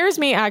 what scares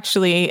me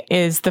actually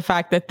is the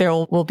fact that there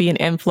will be an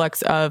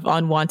influx of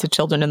unwanted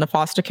children in the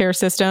foster care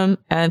system,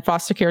 and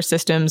foster care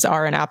systems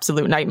are an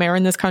absolute nightmare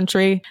in this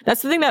country.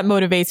 That's the thing that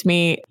motivates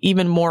me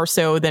even more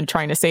so than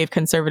trying to save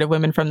conservative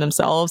women from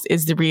themselves,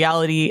 is the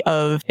reality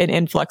of an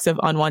influx of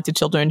unwanted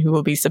children who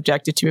will be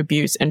subjected to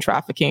abuse and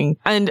trafficking.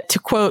 And to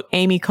quote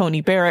Amy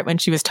Coney Barrett when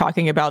she was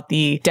talking about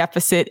the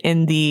deficit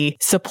in the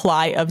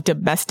supply of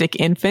domestic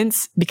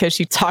infants, because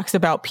she talks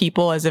about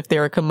people as if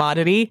they're a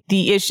commodity,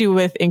 the issue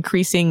with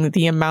increasing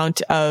the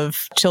amount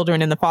of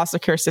children in the foster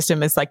care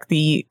system is like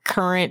the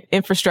current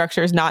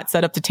infrastructure is not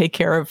set up to take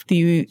care of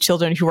the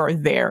children who are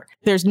there.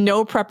 There's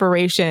no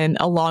preparation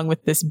along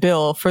with this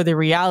bill for the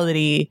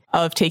reality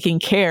of taking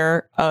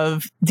care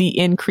of the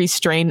increased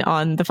strain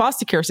on the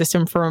foster care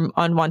system from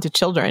unwanted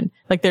children.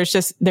 Like,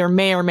 there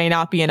may or may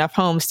not be enough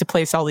homes to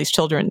place all these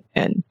children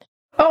in.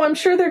 Oh, I'm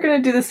sure they're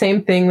going to do the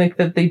same thing like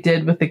that they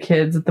did with the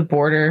kids at the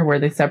border, where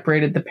they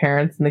separated the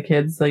parents and the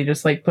kids. They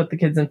just, like, put the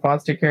kids in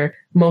foster care.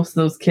 Most of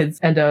those kids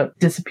end up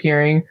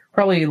disappearing,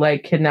 probably,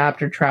 like,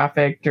 kidnapped or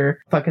trafficked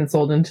or fucking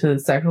sold into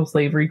sexual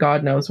slavery,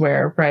 God knows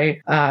where,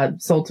 right?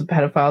 Sold to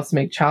pedophiles to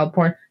make child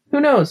porn. Who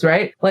knows,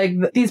 right?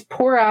 Like, these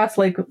poor ass,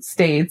 like,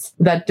 states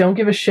that don't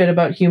give a shit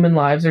about human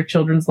lives or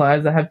children's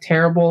lives, that have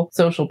terrible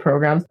social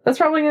programs. That's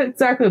probably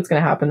exactly what's going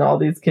to happen to all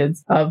these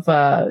kids of,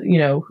 you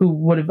know, who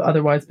would have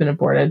otherwise been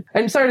aborted.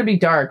 I'm sorry to be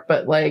dark,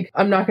 but, like,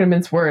 I'm not going to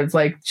mince words.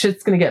 Like,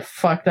 shit's going to get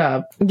fucked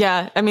up.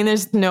 Yeah. I mean,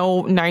 there's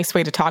no nice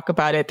way to talk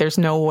about it. There's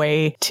no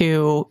way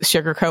to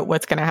sugarcoat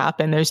what's going to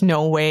happen. There's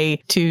no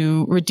way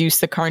to reduce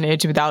the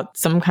carnage without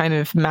some kind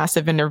of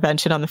massive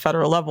intervention on the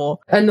federal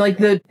level. And, like,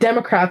 the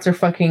Democrats are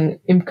fucking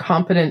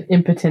incompetent,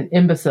 impotent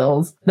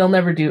imbeciles. They'll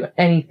never do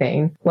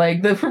anything.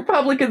 Like, the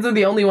Republicans are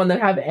the only one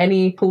that have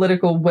any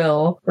political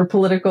will or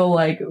political,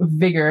 like,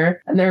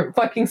 vigor, and they're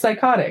fucking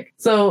psychotic.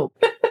 So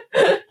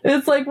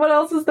it's like, what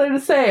else is there to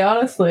say,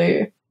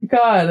 honestly?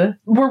 God,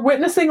 we're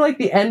witnessing, like,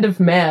 the end of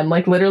man,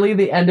 like, literally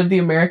the end of the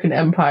American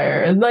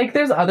empire. And, like,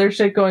 there's other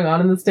shit going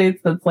on in the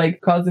States that's,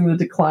 like, causing the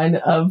decline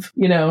of,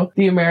 you know,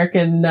 the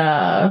American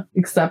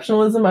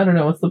exceptionalism. I don't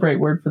know what's the right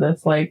word for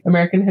this, like,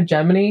 American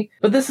hegemony.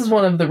 But this is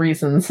one of the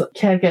reasons.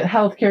 Can't get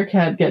healthcare,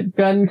 can't get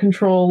gun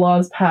control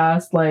laws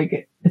passed.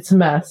 Like, it's a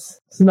mess.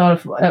 It's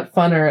not a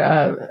fun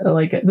or,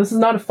 like, this is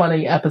not a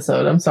funny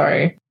episode. I'm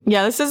sorry.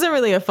 Yeah, this isn't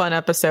really a fun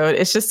episode.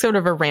 It's just sort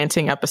of a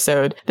ranting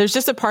episode. There's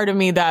just a part of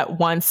me that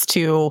wants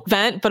to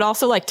vent, but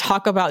also like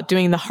talk about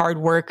doing the hard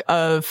work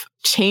of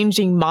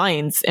changing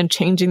minds and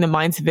changing the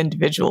minds of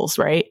individuals,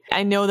 right?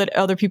 I know that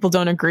other people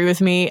don't agree with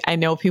me. I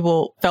know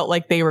people felt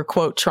like they were,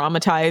 quote,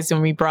 traumatized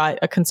when we brought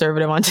a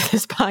conservative onto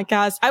this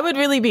podcast. I would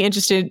really be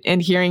interested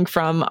in hearing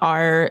from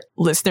our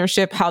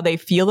listenership how they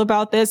feel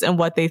about this and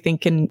what they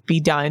think can be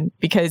done.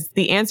 Because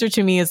the answer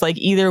to me is like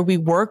either we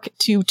work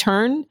to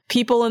turn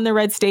people in the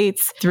red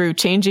states through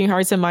changing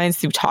hearts and minds,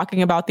 through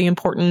talking about the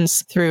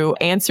importance, through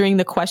answering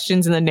the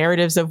questions and the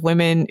narratives of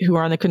women who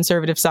are on the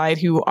conservative side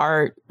who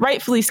are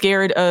rightfully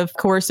scared of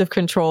coercive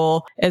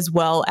control, as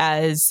well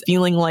as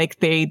feeling like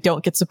they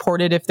don't get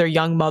supported if they're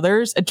young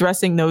mothers,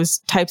 addressing those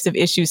types of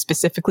issues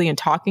specifically and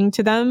talking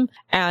to them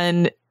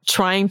and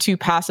trying to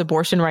pass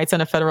abortion rights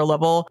on a federal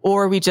level,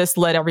 or we just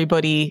let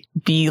everybody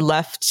be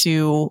left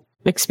to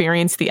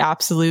experience the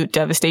absolute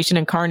devastation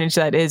and carnage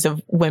that is of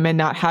women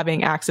not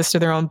having access to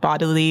their own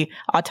bodily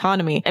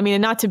autonomy. I mean,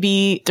 and not to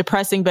be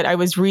depressing, but I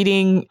was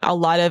reading a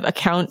lot of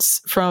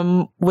accounts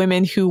from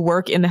women who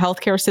work in the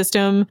healthcare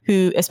system,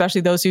 who,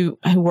 especially those who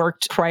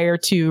worked prior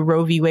to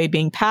Roe v. Wade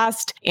being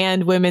passed,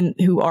 and women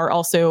who are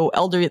also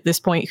elderly at this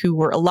point who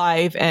were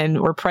alive and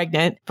were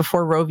pregnant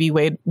before Roe v.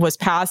 Wade was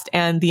passed,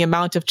 and the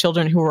amount of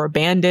children who were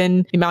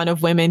abandoned, the amount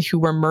of women who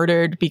were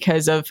murdered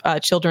because of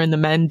children the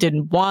men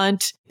didn't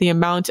want, the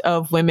amount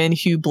of women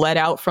who bled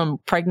out from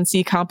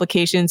pregnancy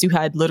complications, who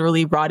had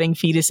literally rotting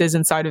fetuses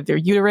inside of their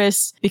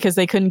uterus because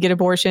they couldn't get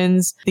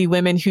abortions, the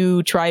women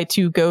who tried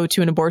to go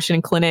to an abortion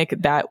clinic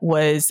that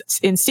was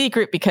in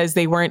secret because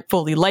they weren't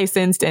fully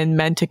licensed and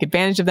men took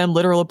advantage of them,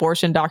 literal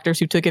abortion doctors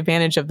who took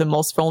advantage of the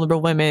most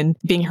vulnerable women,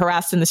 being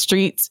harassed in the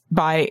streets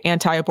by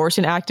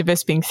anti-abortion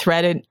activists, being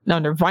threatened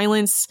under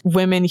violence,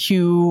 women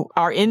who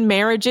are in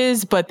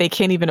marriages, but they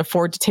can't even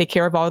afford to take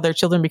care of all of their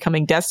children,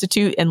 becoming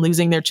destitute and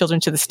losing their children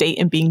to the state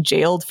and being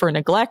jailed for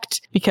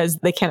neglect because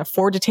they can't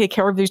afford to take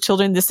care of these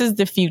children. This is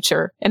the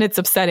future, and it's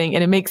upsetting,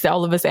 and it makes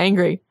all of us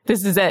angry.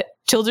 This is it.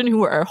 Children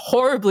who are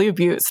horribly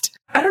abused.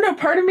 I don't know.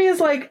 Part of me is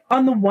like,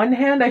 on the one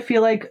hand, I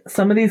feel like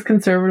some of these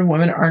conservative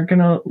women aren't going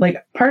to, like,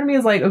 part of me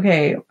is like,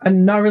 okay,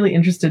 I'm not really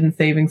interested in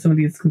saving some of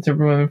these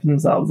conservative women for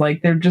themselves.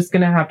 Like, they're just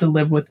going to have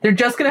to they're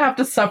just going to have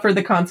to suffer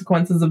the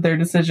consequences of their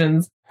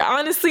decisions.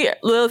 Honestly,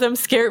 Lilith, I'm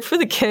scared for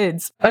the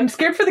kids. I'm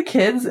scared for the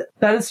kids.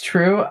 That is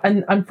true.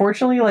 And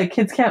unfortunately, like,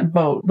 kids can't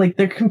vote. Like,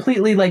 they're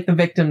completely like the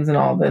victims in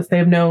all this. They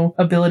have no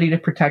ability to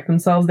protect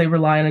themselves. They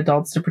rely on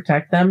adults to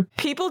protect them.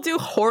 People do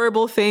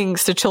horrible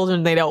things to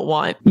children they don't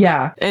want.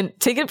 Yeah. And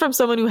take it from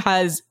someone who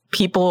has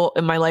people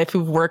in my life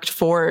who've worked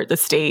for the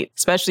state,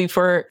 especially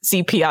for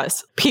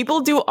CPS.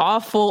 People do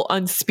awful,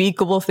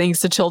 unspeakable things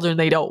to children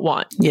they don't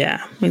want.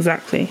 Yeah,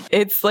 exactly.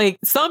 It's like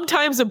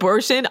sometimes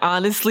abortion,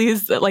 honestly,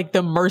 is like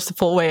the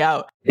merciful way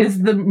out.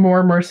 Is the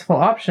more merciful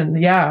option.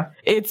 Yeah.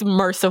 It's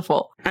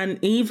merciful. And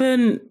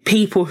even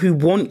people who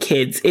want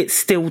kids, it's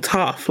still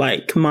tough.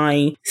 Like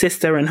my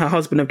sister and her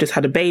husband have just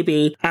had a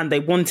baby and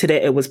they wanted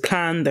it. It was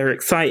planned. They're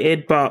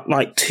excited. But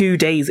like 2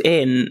 days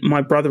in,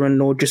 my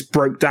brother-in-law just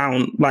broke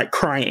down, like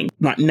crying,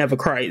 like never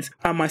cries.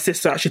 And my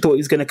sister actually thought he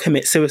was going to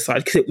commit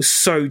suicide because it was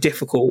so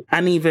difficult.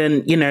 And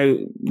even, you know,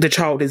 the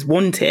child is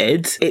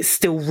wanted, it's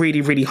still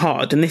really, really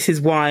hard. And this is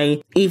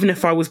why, even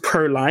if I was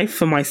pro-life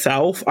for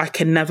myself, I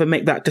can never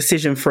make that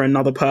decision for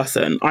another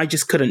person. I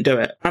just couldn't do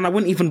it. And I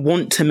wouldn't even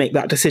want to make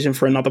that decision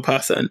for another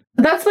person.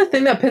 That's the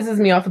thing that pisses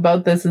me off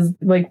about this is,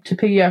 like, to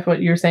piggyback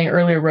what you were saying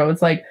earlier, Reaux,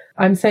 it's like,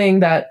 I'm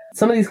saying that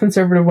some of these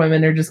conservative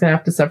women are just going to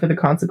have to suffer the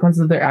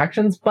consequences of their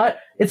actions, but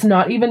it's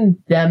not even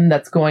them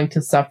that's going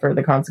to suffer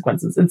the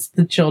consequences. It's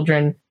the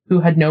children who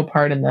had no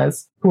part in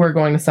this who are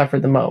going to suffer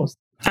the most.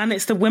 And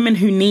it's the women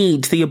who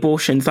need the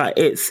abortions. Like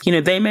it's, you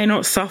know, they may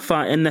not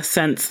suffer in the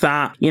sense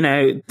that, you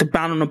know, the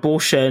ban on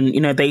abortion,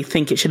 you know, they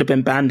think it should have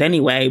been banned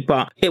anyway,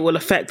 but it will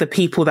affect the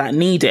people that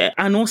need it.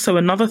 And also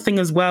another thing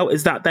as well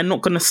is that they're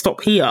not going to stop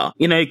here.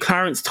 You know,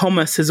 Clarence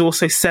Thomas has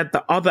also said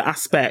that other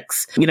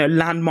aspects, you know,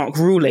 landmark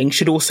ruling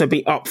should also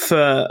be up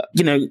for,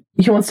 you know.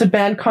 He wants to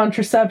ban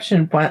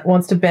contraception,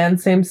 wants to ban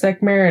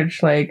same-sex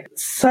marriage, like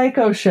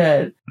psycho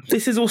shit.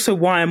 This is also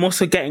why I'm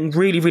also getting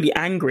really, really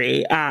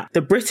angry at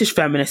the British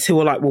feminists who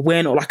are like, well,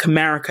 we're not like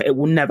America. It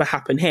will never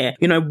happen here.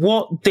 You know,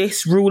 what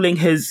this ruling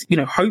has, you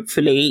know,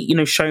 hopefully, you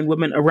know, shown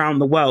women around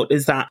the world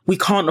is that we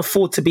can't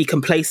afford to be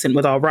complacent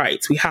with our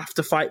rights. We have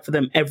to fight for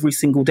them every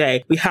single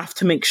day. We have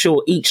to make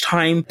sure each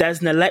time there's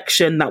an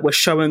election that we're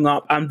showing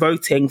up and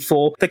voting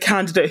for the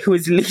candidate who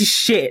is least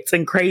shit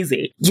and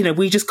crazy. You know,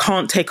 we just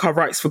can't take our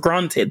rights for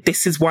granted.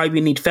 This is why we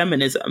need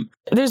feminism.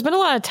 There's been a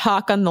lot of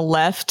talk on the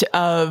left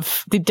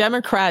of the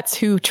Democrats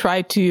who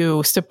try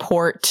to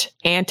support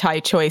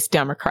anti-choice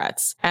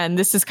Democrats. And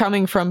this is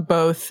coming from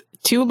both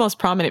two most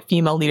prominent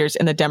female leaders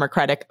in the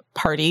Democratic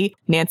Party,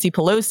 Nancy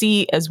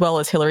Pelosi, as well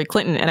as Hillary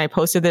Clinton. And I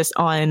posted this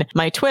on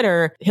my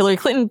Twitter. Hillary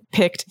Clinton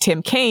picked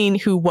Tim Kaine,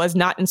 who was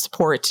not in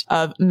support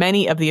of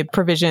many of the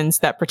provisions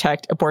that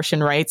protect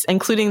abortion rights,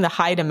 including the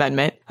Hyde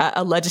Amendment,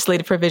 a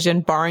legislative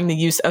provision barring the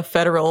use of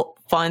federal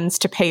funds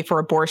to pay for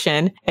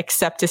abortion,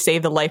 except to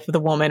save the life of the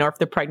woman or if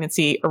the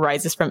pregnancy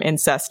arises from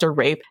incest or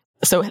rape.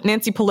 So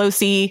Nancy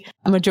Pelosi,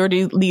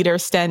 Majority Leader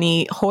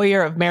Steny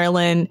Hoyer of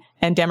Maryland,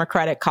 and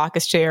Democratic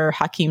Caucus Chair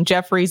Hakeem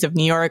Jeffries of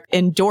New York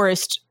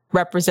endorsed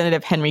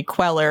Representative Henry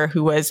Queller,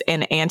 who was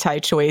an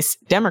anti-choice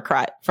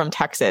Democrat from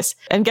Texas,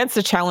 against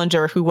a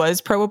challenger who was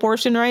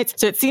pro-abortion rights.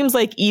 So it seems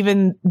like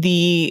even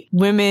the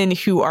women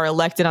who are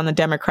elected on the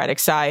Democratic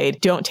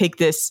side don't take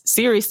this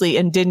seriously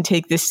and didn't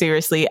take this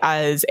seriously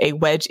as a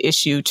wedge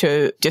issue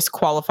to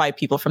disqualify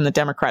people from the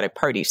Democratic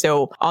Party.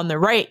 So on the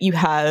right, you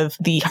have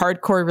the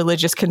hardcore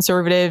religious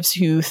conservatives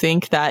who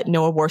think that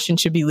no abortion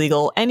should be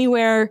legal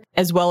anywhere,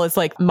 as well as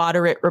like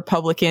moderate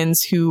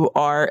Republicans who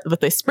are,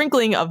 with a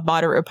sprinkling of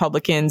moderate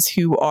Republicans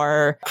who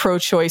are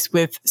pro-choice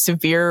with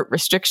severe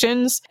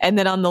restrictions. And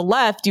then on the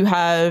left, you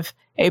have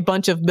a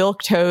bunch of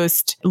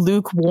milquetoast,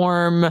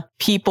 lukewarm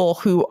people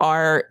who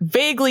are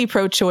vaguely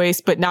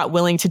pro-choice, but not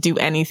willing to do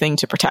anything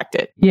to protect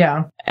it.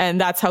 Yeah. And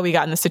that's how we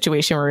got in the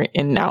situation we're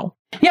in now.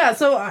 Yeah,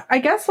 so I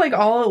guess like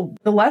all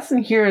the lesson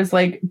here is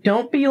like,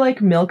 don't be like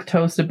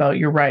milquetoast about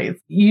your rights.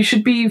 You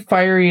should be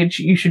fiery,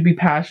 you should be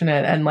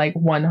passionate and like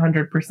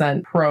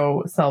 100%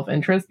 pro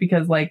self-interest,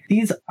 because like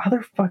these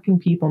other fucking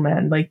people,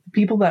 man, like the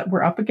people that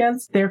we're up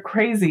against, they're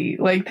crazy.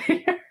 Like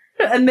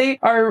and they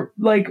are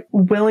like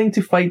willing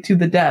to fight to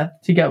the death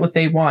to get what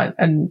they want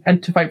and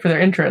to fight for their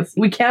interests.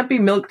 We can't be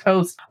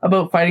milquetoast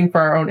about fighting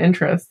for our own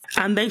interests.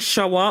 And they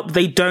show up,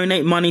 they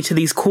donate money to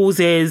these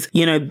causes,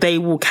 you know, they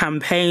will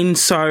campaign.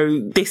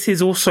 So this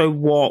is also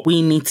what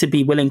we need to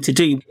be willing to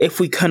do. If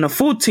we can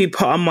afford to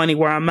put our money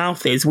where our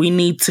mouth is, we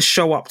need to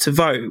show up to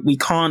vote. We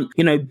can't,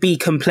 you know, be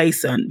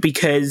complacent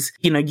because,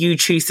 you know, you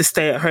choose to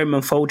stay at home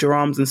and fold your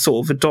arms and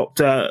sort of adopt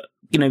a,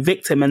 you know,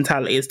 victim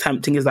mentality, as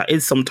tempting as that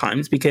is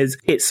sometimes because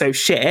it's so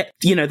shit,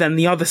 you know, then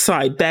the other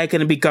side, they're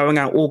going to be going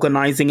out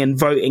organizing and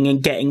voting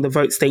and getting the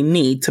votes they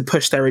need to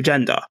push their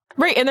agenda.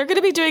 Right. And they're going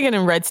to be doing it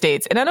in red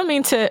states. And I don't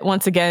mean to,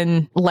 once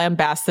again,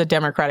 lambast the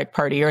Democratic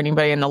Party or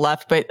anybody on the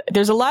left, but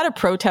there's a lot of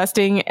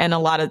protesting and a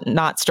lot of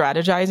not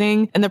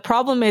strategizing. And the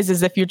problem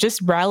is if you're just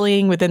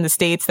rallying within the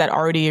states that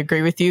already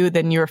agree with you,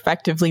 then you're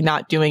effectively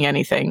not doing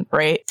anything,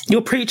 right?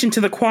 You're preaching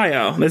to the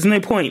choir. There's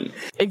no point.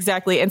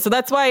 Exactly. And so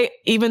that's why,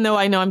 even though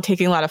I know I'm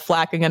taking a lot of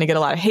flack, I'm going to get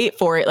a lot of hate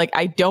for it. Like,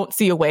 I don't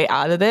see a way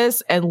out of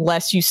this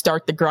unless you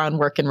start the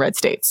groundwork in red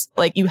states.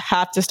 Like, you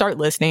have to start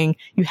listening.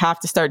 You have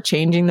to start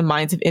changing the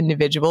minds of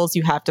individuals.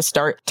 You have to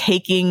start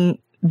taking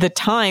the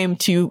time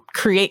to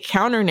create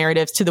counter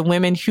narratives to the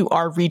women who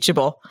are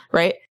reachable,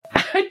 right?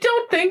 I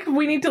don't think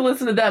we need to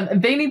listen to them.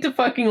 They need to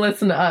fucking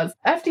listen to us.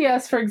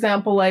 FDS, for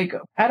example, like,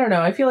 I don't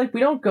know. I feel like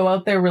we don't go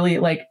out there really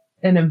like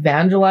and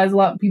evangelize a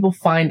lot. People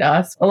find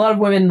us. A lot of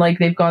women, like,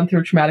 they've gone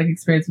through a traumatic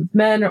experience with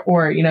men,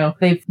 or, you know,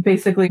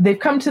 they've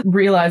come to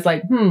realize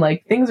like,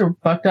 like things are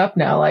fucked up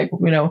now. Like,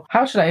 you know,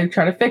 how should I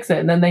try to fix it?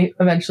 And then they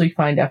eventually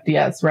find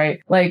FDS, right?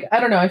 Like,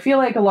 I don't know. I feel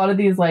like a lot of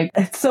these, like,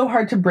 it's so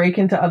hard to break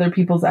into other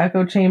people's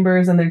echo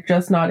chambers and they're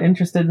just not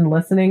interested in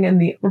listening.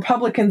 And the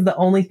Republicans, the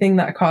only thing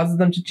that causes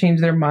them to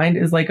change their mind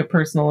is like a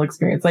personal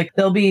experience. Like,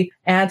 they'll be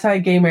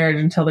anti-gay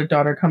marriage until their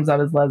daughter comes out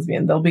as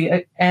lesbian. They'll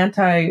be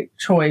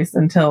anti-choice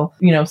until,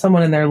 you know, someone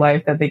in their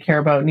life that they care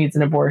about needs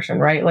an abortion,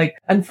 right? Like,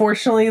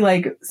 unfortunately,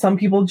 like, some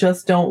people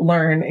just don't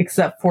learn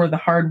except for the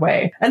hard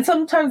way. And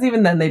sometimes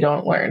even then they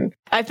don't learn.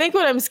 I think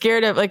what I'm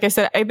scared of, like I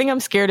said, I think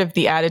I'm scared of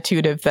the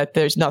attitude of that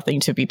there's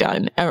nothing to be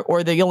done,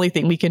 or the only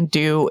thing we can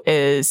do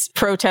is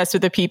protest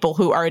with the people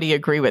who already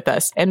agree with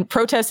us, and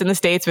protest in the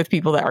States with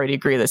people that already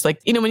agree with us. Like,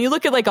 you know, when you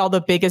look at like all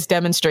the biggest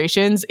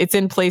demonstrations, it's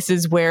in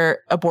places where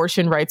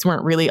abortion rights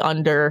weren't really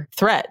under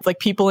threat. Like,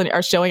 people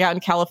are showing out in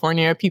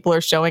California, people are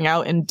showing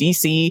out in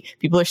DC,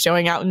 people are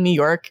showing out in New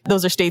York.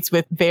 Those are states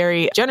with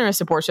very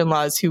generous abortion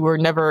laws who were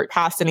never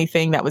passed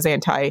anything that was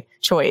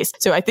anti-choice.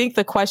 So I think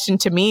the question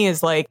to me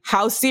is like,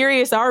 how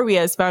serious are we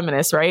as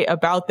feminists, right,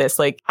 about this?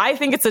 Like, I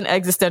think it's an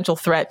existential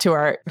threat to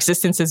our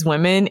existence as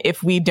women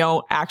if we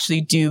don't actually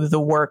do the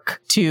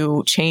work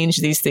to change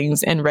these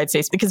things in red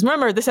states. Because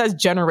remember, this has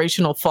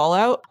generational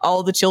fallout.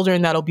 All the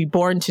children that'll be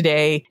born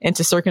today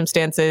into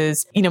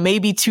circumstances, you know,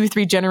 maybe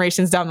 2-3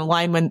 generations down the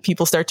line, when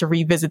people start to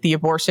revisit the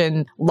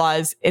abortion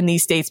laws in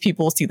these states,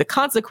 people will see the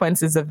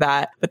consequences of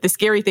that. But the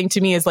scary thing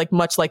to me is, like,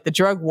 much like the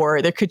drug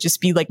war, there could just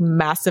be like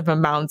massive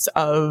amounts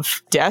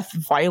of death,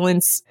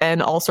 violence,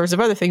 and all sorts of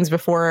other things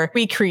before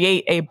we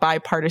create a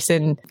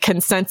bipartisan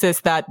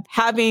consensus that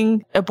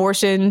having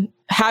abortion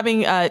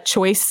having a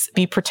choice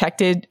be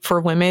protected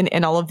for women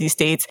in all of these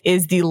states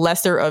is the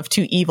lesser of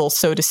two evils,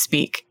 so to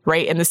speak,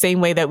 right? In the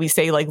same way that we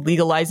say like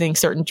legalizing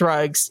certain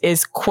drugs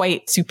is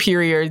quite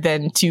superior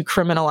than to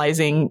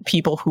criminalizing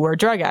people who are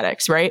drug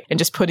addicts, right? And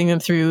just putting them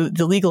through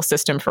the legal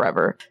system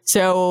forever.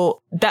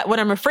 So that what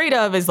I'm afraid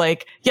of is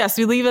like, yes,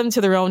 we leave them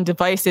to their own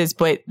devices,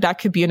 but that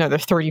could be another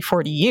 30,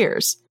 40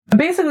 years.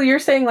 Basically, you're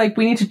saying like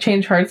we need to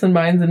change hearts and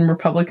minds in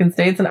Republican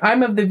states. And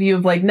I'm of the view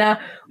of like, nah,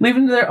 leave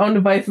them to their own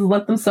devices.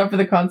 Let them suffer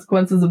the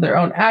consequences of their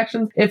own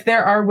actions. If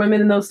there are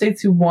women in those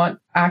states who want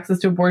access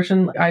to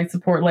abortion, I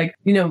support like,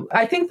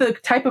 I think the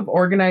type of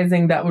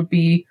organizing that would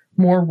be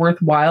more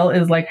worthwhile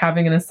is like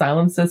having an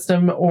asylum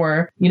system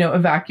or,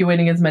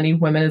 evacuating as many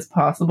women as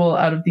possible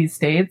out of these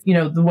states,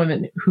 the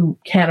women who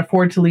can't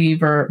afford to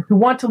leave or who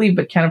want to leave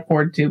but can't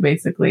afford to,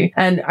 basically.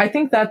 And I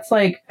think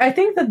I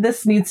think that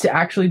this needs to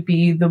actually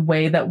be the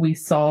way that we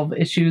solve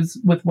issues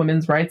with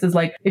women's rights is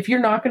like, if you're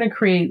not going to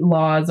create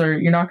laws or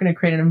you're not going to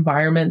create an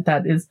environment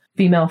that is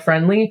female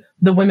friendly,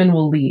 the women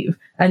will leave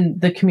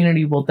and the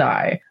community will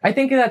die. I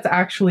think that's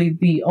actually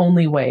the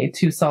only way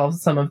to solve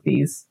some of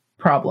these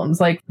problems,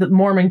 like the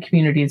Mormon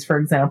communities, for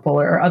example,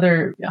 or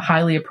other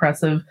highly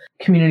oppressive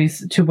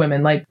communities to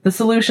women. Like the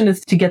solution is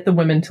to get the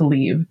women to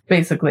leave,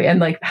 basically, and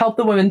like help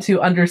the women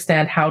to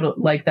understand how to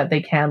like that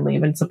they can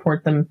leave and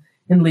support them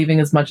in leaving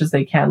as much as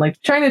they can. Like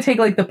trying to take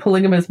like the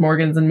polygamous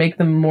Morgans and make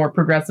them more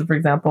progressive, for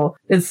example,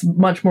 is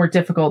much more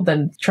difficult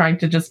than trying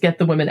to just get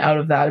the women out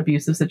of that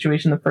abusive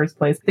situation in the first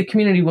place. The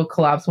community will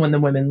collapse when the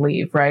women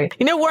leave, right?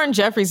 Warren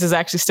Jeffries is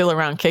actually still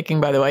around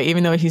kicking, by the way,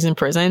 even though he's in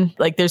prison.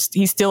 Like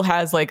he still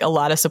has like a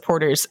lot of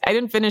supporters. I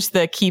didn't finish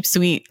the Keep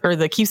Sweet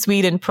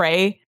and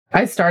Pray.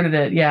 I started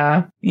it,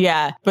 yeah.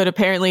 Yeah, but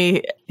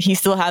apparently he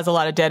still has a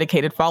lot of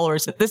dedicated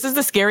followers. This is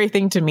the scary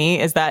thing to me,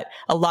 is that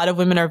a lot of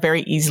women are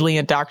very easily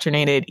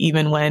indoctrinated,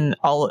 even when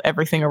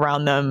everything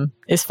around them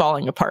is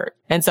falling apart.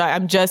 And so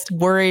I'm just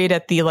worried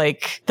at the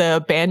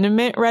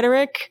abandonment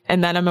rhetoric,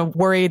 and then I'm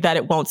worried that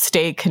it won't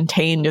stay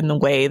contained in the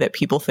way that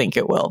people think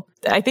it will.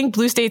 I think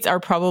blue states are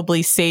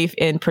probably safe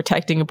in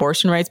protecting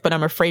abortion rights, but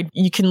I'm afraid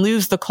you can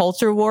lose the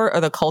culture war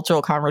or the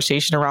cultural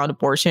conversation around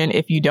abortion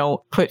if you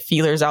don't put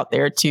feelers out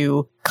there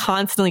to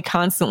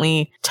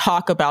constantly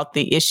talk about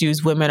the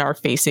issues women are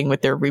facing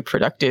with their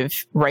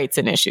reproductive rights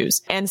and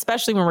issues. And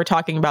especially when we're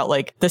talking about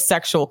like the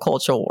sexual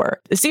cultural war.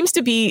 It seems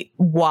to be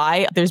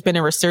why there's been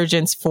a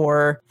resurgence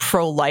for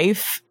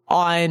pro-life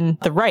on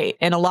the right.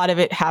 And a lot of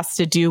it has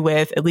to do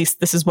with, at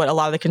least this is what a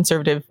lot of the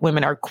conservative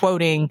women are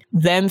quoting,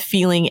 them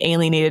feeling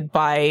alienated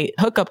by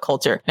hookup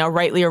culture. Now,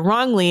 rightly or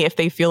wrongly, if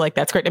they feel like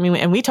that's correct. I mean,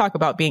 and we talk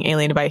about being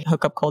alienated by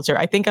hookup culture.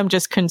 I think I'm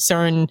just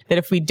concerned that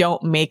if we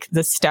don't make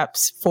the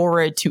steps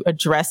forward to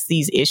address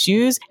these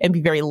issues and be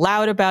very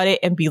loud about it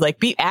and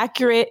be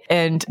accurate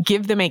and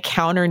give them a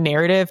counter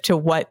narrative to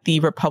what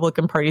the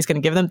Republican Party is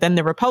going to give them, then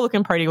the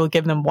Republican Party will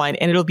give them one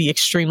and it'll be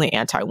extremely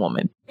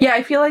anti-woman. Yeah,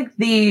 I feel like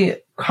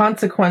the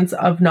consequence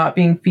of not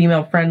being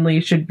female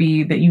friendly should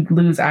be that you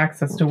lose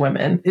access to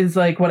women, is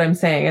like what I'm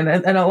saying.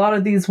 And a lot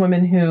of these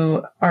women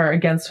who are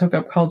against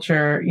hookup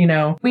culture,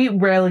 we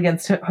rail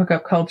against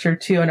hookup culture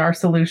too. And our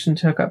solution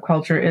to hookup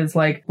culture is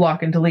like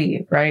block and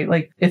delete, right?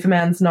 Like if a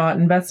man's not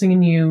investing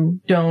in you,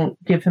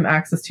 don't give him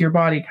access to your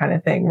body kind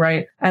of thing,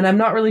 right? And I'm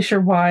not really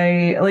sure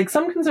why, like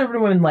some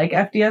conservative women like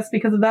FDS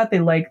because of that. They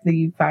like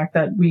the fact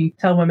that we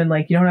tell women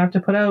like, you don't have to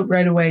put out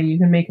right away. You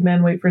can make a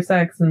man wait for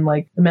sex, and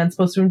like the man's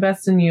supposed to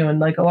invest in you. And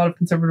like a lot of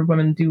conservative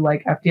women do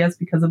like FDS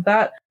because of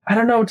that. I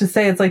don't know what to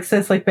say. It's like,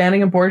 sis, like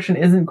banning abortion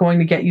isn't going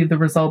to get you the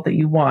result that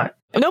you want.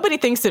 Nobody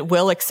thinks it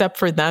will except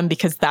for them,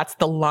 because that's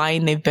the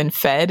line they've been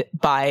fed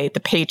by the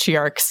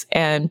patriarchs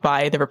and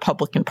by the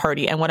Republican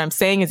Party. And what I'm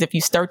saying is if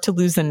you start to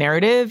lose the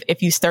narrative,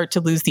 if you start to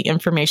lose the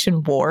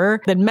information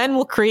war, then men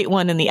will create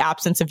one in the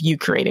absence of you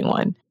creating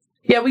one.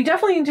 Yeah, we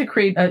definitely need to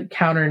create a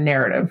counter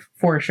narrative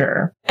for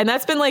sure. And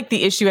that's been like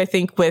the issue, I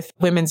think, with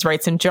women's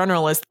rights in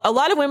general, is a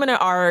lot of women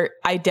are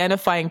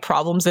identifying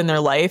problems in their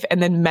life,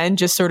 and then men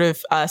just sort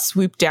of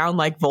swoop down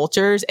like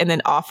vultures and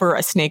then offer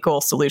a snake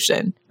oil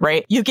solution,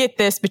 right? You get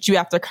this, but you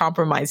have to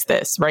compromise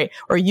this, right?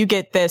 Or you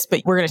get this,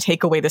 but we're going to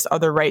take away this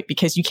other right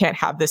because you can't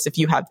have this if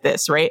you have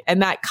this, right?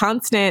 And that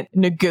constant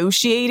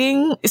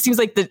negotiating, it seems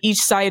like that each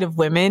side of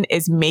women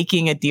is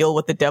making a deal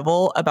with the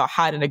devil about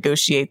how to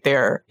negotiate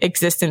their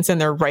existence and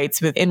their rights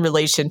in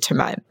relation to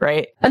men,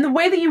 right? And the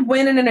way that you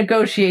win in a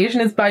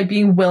negotiation is by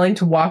being willing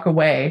to walk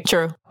away.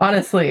 True.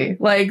 Honestly,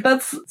 like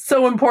that's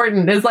so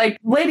important. Is like,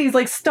 ladies,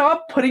 like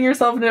stop putting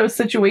yourself in a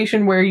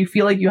situation where you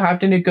feel like you have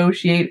to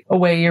negotiate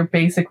away your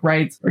basic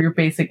rights or your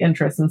basic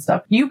interests and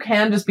stuff. You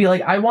can just be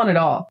like, I want it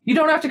all. You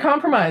don't have to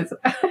compromise.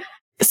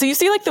 So you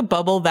see like the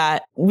bubble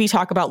that we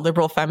talk about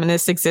liberal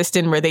feminists exist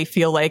in, where they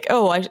feel like,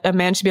 oh, a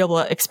man should be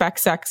able to expect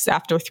sex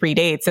after 3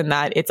 dates, and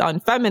that it's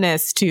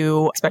unfeminist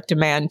to expect a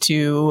man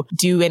to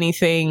do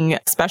anything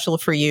special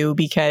for you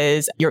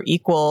because you're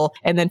equal,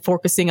 and then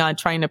focusing on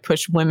trying to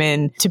push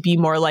women to be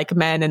more like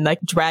men and like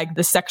drag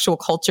the sexual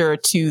culture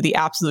to the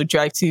absolute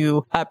drag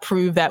to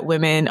prove that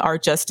women are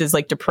just as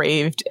like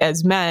depraved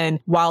as men,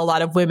 while a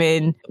lot of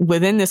women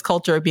within this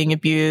culture are being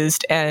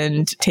abused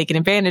and taken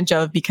advantage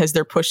of because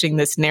they're pushing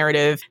this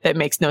narrative that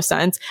makes no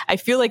sense. I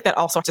feel like that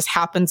also just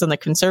happens on the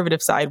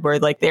conservative side, where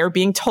like they're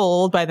being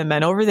told by the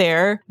men over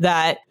there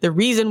that the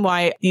reason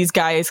why these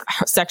guys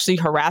sexually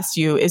harass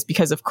you is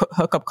because of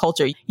hookup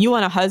culture. You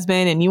want a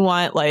husband and you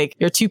want like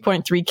your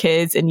 2.3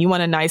 kids and you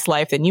want a nice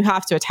life, then you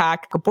have to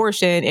attack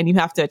abortion and you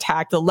have to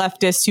attack the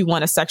leftists who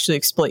want to sexually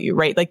exploit you,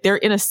 right? Like they're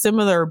in a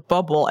similar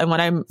bubble. And what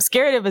I'm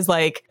scared of is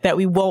like that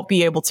we won't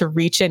be able to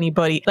reach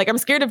anybody. Like I'm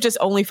scared of just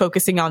only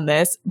focusing on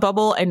this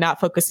bubble and not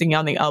focusing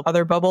on the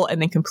other bubble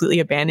and then completely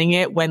abandoning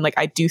it, when like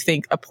I do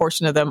think a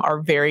portion of them are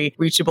very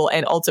reachable,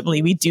 and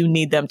ultimately we do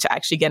need them to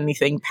actually get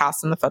anything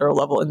passed on the federal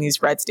level in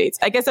these red states.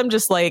 I guess I'm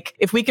just like,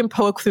 if we can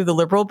poke through the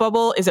liberal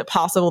bubble, is it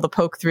possible to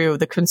poke through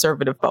the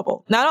conservative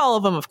bubble? Not all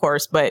of them, of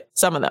course, but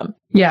some of them.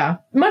 Yeah.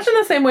 Much in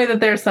the same way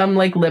that there's some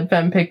like lib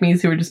fem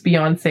pygmies who are just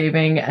beyond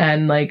saving,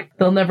 and like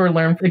they'll never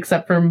learn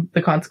except from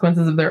the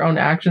consequences of their own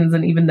actions.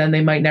 And even then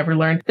they might never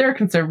learn. There are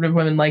conservative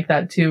women like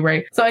that too,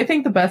 right? So I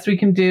think the best we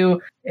can do,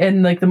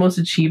 and like the most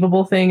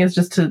achievable thing, is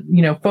just to,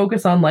 you know,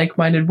 focus on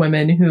like-minded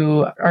women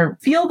who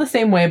feel the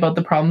same way about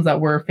the problems that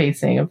we're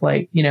facing, of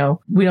like, you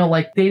know, we don't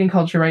like dating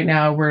culture right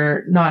now.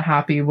 We're not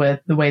happy with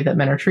the way that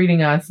men are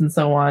treating us and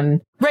so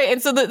on. Right.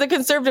 And so the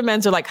conservative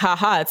men's are like,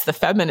 haha, it's the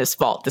feminist's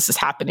fault this is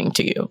happening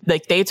to you.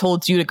 Like they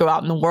told you to go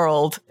out in the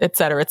world, et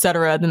cetera, et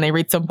cetera. Then they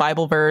read some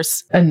Bible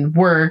verse. And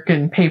work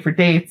and pay for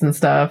dates and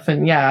stuff.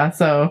 And yeah,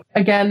 so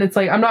again, it's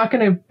like, I'm not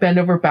going to bend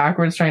over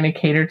backwards trying to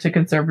cater to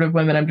conservative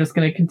women. I'm just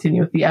going to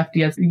continue with the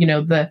FDS, you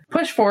know, the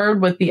push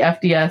forward with the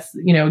FDS,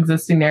 you know,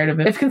 existing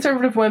narrative. If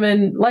conservative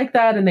women like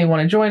that and they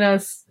want to join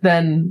us,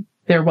 then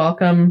they're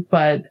welcome.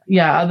 But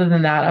yeah, other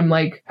than that, I'm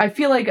like, I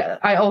feel like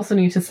I also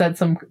need to set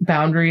some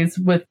boundaries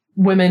with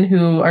women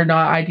who are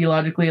not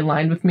ideologically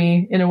aligned with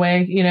me in a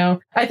way, you know.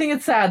 I think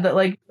it's sad that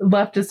like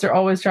leftists are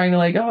always trying to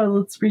like, oh,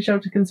 let's reach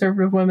out to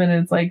conservative women.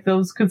 And it's like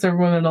those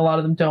conservative women, a lot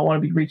of them don't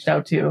want to be reached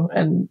out to.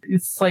 And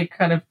it's like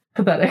kind of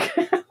pathetic.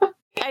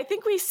 I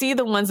think we see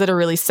the ones that are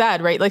really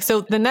sad, right? Like,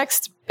 so the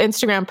next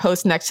Instagram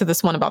post next to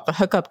this one about the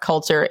hookup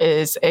culture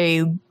is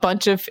a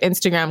bunch of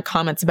Instagram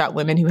comments about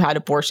women who had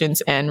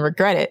abortions and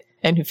regret it,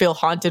 and who feel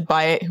haunted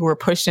by it, who were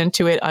pushed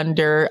into it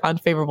under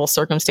unfavorable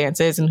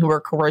circumstances and who were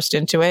coerced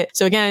into it.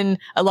 So again,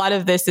 a lot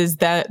of this is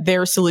that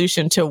their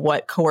solution to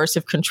what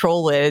coercive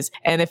control is.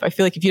 And if I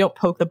feel like if you don't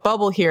poke the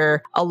bubble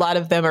here, a lot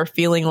of them are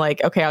feeling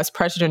like, okay, I was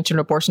pressured into an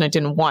abortion I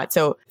didn't want.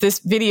 So this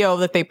video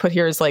that they put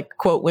here is like,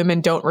 quote,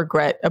 women don't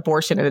regret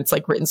abortion. And it's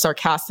like written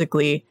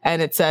sarcastically.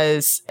 And it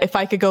says, if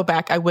I could go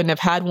back, I wouldn't have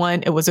had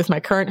one. It was with my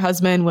current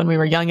husband when we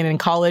were young and in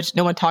college.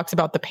 No one talks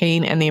about the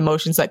pain and the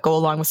emotions that go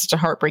along with such a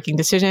heartbreaking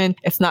decision.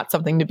 It's not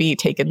something to be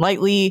taken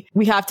lightly.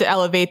 We have to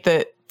elevate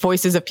the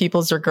voices of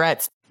people's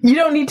regrets. You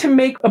don't need to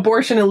make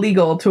abortion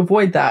illegal to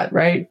avoid that,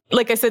 right?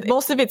 Like I said,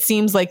 most of it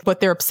seems like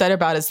what they're upset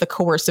about is the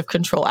coercive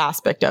control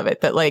aspect of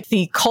it. That like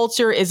the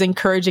culture is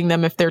encouraging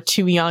them, if they're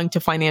too young to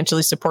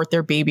financially support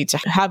their baby, to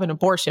have an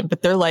abortion.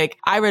 But they're like,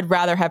 I would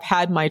rather have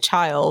had my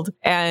child.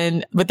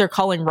 And what they're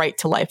calling right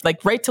to life.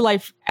 Like right to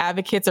life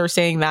advocates are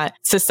saying that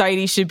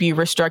society should be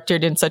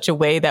restructured in such a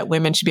way that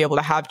women should be able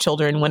to have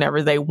children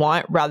whenever they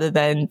want, rather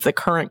than the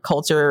current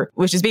culture,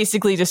 which is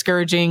basically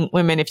discouraging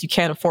women, if you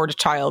can't afford a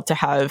child, to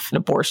have an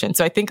abortion.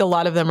 So I think a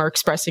lot of them are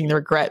expressing the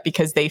regret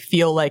because they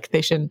feel like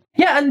they should.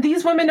 Yeah, and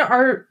these women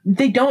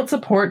they don't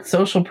support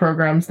social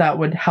programs that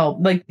would help.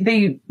 Like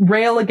they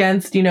rail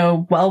against, you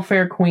know,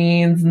 welfare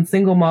queens and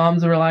single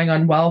moms relying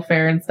on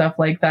welfare and stuff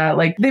like that.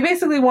 Like they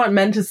basically want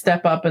men to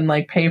step up and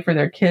like pay for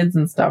their kids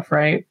and stuff,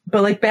 right?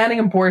 But like banning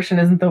abortion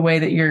isn't the way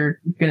that you're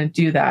going to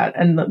do that.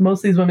 And most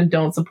of these women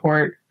don't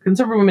support.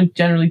 Conservative women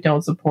generally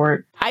don't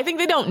support. I think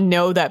they don't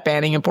know that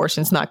banning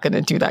abortion is not going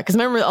to do that. Because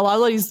remember, a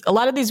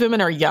lot of these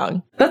women are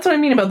young. That's what I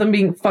mean about them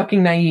being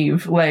fucking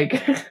naive.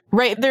 Like,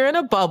 right. They're in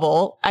a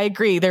bubble. I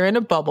agree. They're in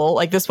a bubble.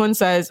 Like this woman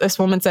says,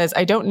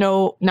 I don't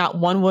know not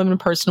one woman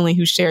personally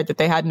who shared that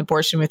they had an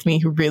abortion with me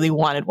who really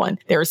wanted one.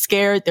 They were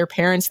scared. Their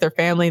parents, their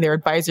family, their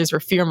advisors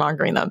were fear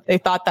mongering them. They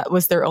thought that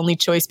was their only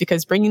choice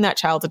because bringing that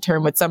child to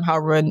term would somehow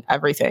ruin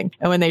everything.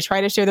 And when they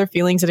try to share their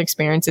feelings and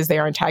experiences, they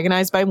are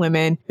antagonized by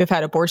women who've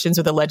had abortions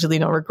with allegedly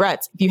no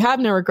regrets. If you have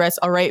no regrets,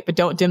 all right, but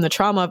don't dim the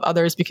trauma of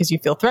others because you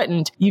feel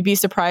threatened. You'd be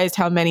surprised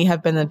how many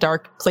have been in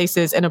dark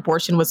places and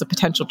abortion was a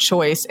potential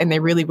choice and they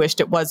really wished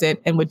it wasn't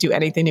and would do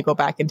anything to go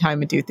back in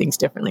time and do things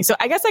differently. So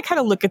I guess I kind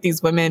of look at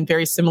these women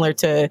very similar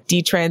to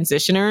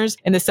detransitioners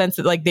in the sense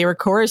that like they were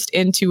coerced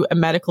into a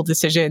medical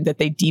decision that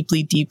they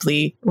deeply,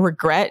 deeply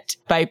regret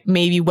by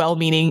maybe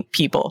well-meaning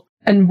people.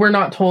 And we're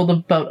not told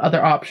about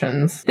other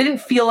options. They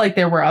didn't feel like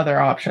there were other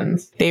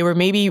options. They were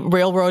maybe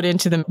railroaded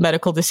into the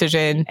medical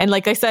decision. And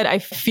like I said, I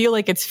feel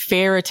like it's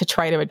fair to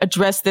try to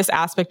address this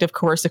aspect of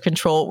coercive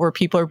control where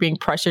people are being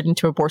pressured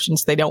into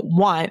abortions they don't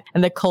want.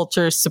 And the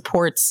culture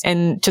supports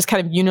and just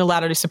kind of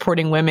unilaterally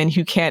supporting women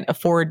who can't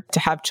afford to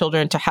have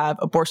children to have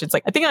abortions.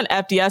 Like I think on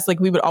FDS, like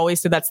we would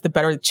always say that's the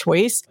better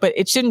choice, but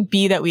it shouldn't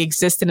be that we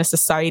exist in a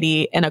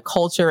society and a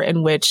culture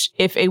in which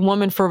if a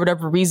woman for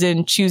whatever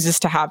reason chooses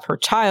to have her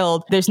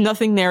child, there's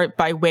nothing there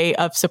by way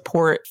of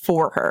support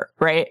for her,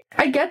 right?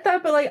 I get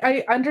that, but like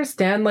I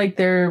understand like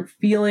their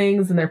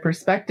feelings and their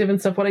perspective and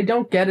stuff. What I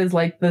don't get is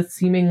like the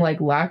seeming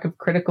like lack of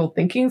critical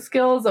thinking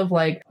skills of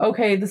like,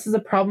 okay, this is a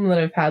problem that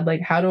I've had.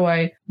 Like, how do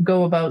I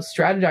go about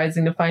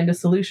strategizing to find a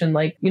solution?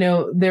 Like, you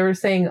know, they were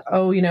saying,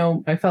 oh, you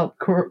know, I felt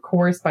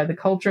coerced by the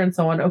culture and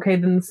so on. Okay,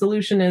 then the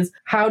solution is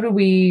how do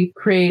we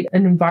create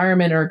an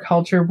environment or a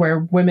culture where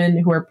women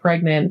who are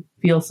pregnant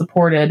feel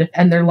supported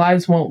and their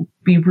lives won't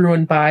be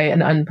ruined by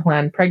an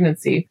unplanned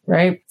pregnancy,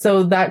 right?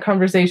 So that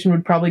conversation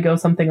would probably go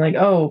something like,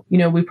 oh, you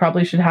know, we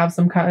probably should have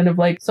some kind of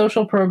like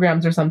social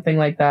programs or something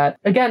like that.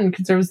 Again,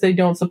 conservatives, they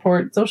don't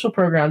support social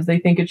programs. They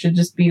think it should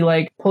just be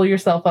like pull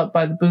yourself up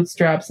by the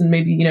bootstraps and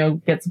maybe, you know,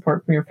 get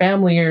support from your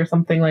family or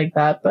something like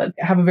that, but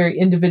have a very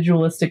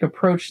individualistic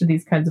approach to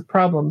these kinds of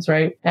problems,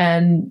 right?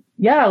 And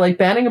yeah, like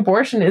banning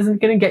abortion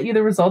isn't going to get you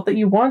the result that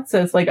you want,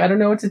 sis. Like, I don't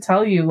know what to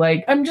tell you.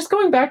 Like, I'm just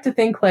going back to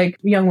think like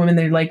young women,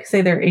 they're like,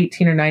 say they're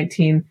 18 or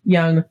 19,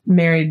 young,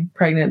 married,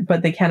 pregnant,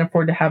 but they can't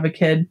afford to have a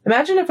kid.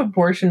 Imagine if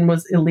abortion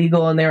was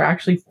illegal and they were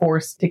actually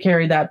forced to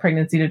carry that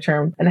pregnancy to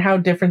term and how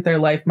different their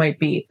life might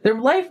be.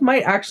 Their life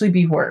might actually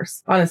be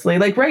worse, honestly.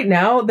 Like right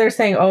now, they're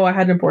saying, oh, I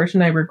had an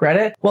abortion, I regret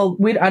it. Well,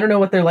 I don't know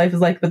what their life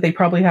is like, but they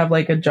probably have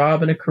like a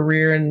job and a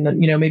career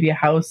and, you know, maybe a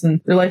house,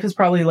 and their life is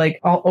probably like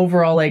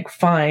overall like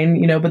fine,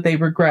 you know, but they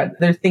regret.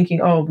 They're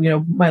thinking, oh, you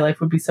know, my life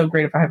would be so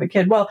great if I have a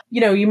kid. Well,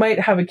 you know, you might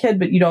have a kid,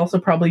 but you'd also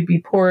probably be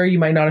poor. You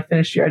might not have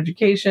finished your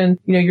education.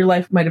 You know, your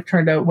life might have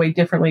turned out way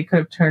differently. It could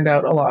have turned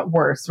out a lot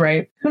worse,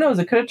 right? Who knows?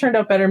 It could have turned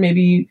out better.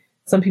 Maybe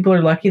some people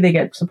are lucky they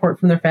get support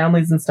from their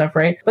families and stuff,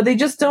 right? But they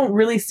just don't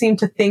really seem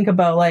to think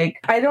about like,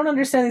 I don't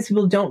understand these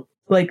people don't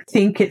like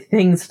think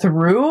things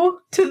through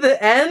to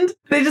the end.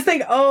 They just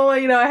think, oh,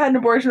 you know, I had an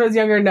abortion when I was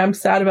younger and I'm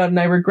sad about it and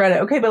I regret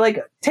it. Okay, but like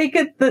take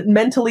it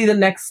mentally the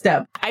next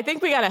step. I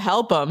think we got to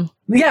help them.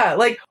 Yeah,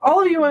 like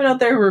all of you women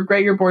out there who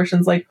regret your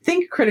abortions, like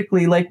think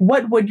critically, like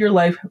what would your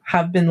life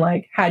have been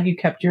like had you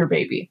kept your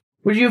baby?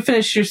 Would you have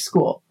finished your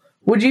school?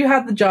 Would you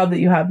have the job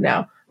that you have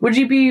now? Would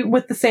you be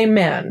with the same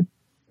man?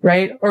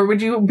 Right? Or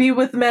would you be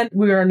with the men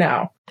we are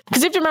now?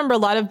 Because you have to remember, a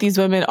lot of these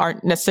women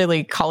aren't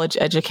necessarily college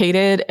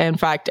educated. In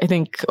fact, I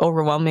think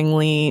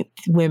overwhelmingly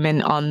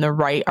women on the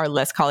right are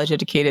less college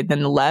educated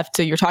than the left.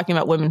 So you're talking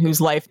about women whose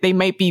life, they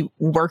might be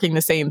working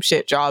the same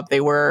shit job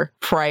they were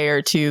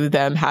prior to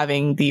them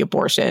having the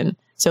abortion.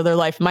 So their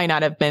life might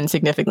not have been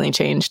significantly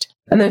changed.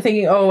 And they're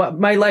thinking, oh,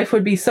 my life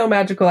would be so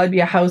magical. I'd be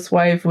a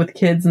housewife with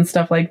kids and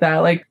stuff like that.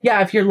 Like, yeah,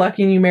 if you're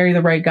lucky and you marry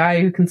the right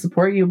guy who can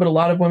support you, but a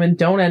lot of women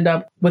don't end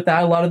up with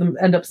that. A lot of them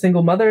end up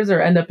single mothers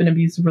or end up in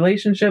abusive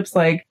relationships.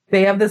 Like,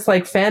 they have this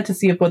like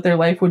fantasy of what their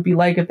life would be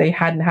like if they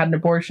hadn't had an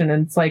abortion.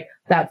 And it's like,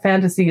 that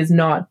fantasy is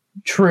not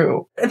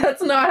true.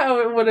 That's not how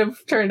it would have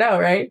turned out,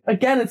 right?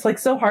 Again, it's like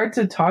so hard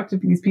to talk to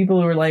these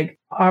people who are like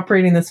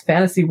operating this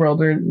fantasy world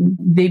where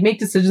they make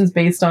decisions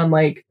based on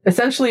like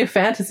essentially a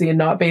fantasy and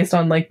not based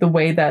on like the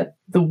way that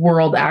the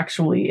world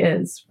actually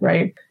is,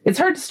 right? It's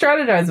hard to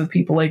strategize with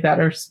people like that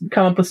or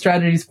come up with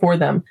strategies for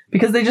them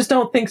because they just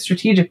don't think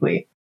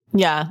strategically.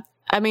 Yeah.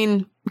 I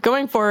mean,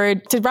 going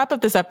forward, to wrap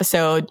up this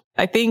episode,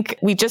 I think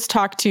we just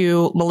talked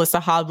to Melissa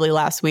Hobley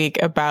last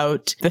week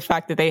about the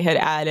fact that they had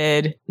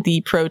added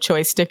the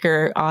pro-choice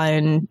sticker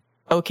on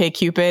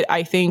OkCupid.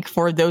 I think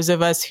for those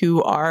of us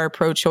who are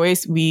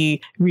pro-choice,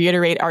 we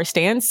reiterate our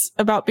stance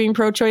about being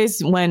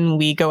pro-choice when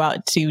we go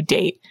out to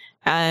date.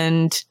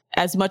 And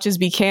as much as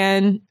we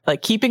can,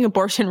 like keeping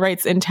abortion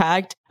rights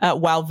intact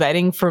while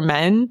vetting for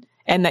men,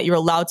 and that you're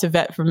allowed to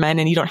vet for men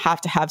and you don't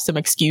have to have some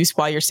excuse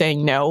while you're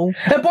saying no.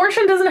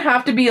 Abortion doesn't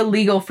have to be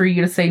illegal for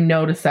you to say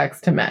no to sex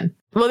to men.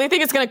 Well, they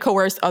think it's going to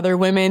coerce other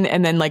women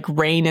and then like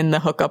rein in the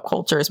hookup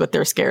culture is what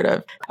they're scared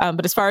of.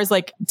 But as far as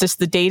like just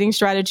the dating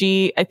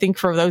strategy, I think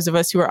for those of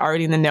us who are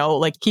already in the know,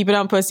 like keep it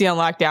on pussy on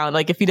lockdown.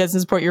 Like if he doesn't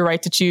support your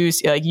right to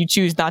choose, like you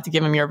choose not to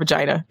give him your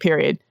vagina,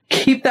 period.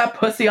 Keep that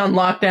pussy on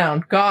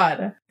lockdown.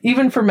 God,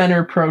 even for men who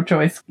are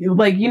pro-choice,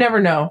 like you never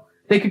know.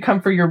 They could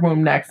come for your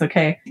womb next,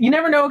 okay? You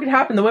never know what could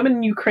happen. The women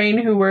in Ukraine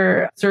who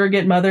were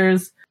surrogate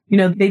mothers, you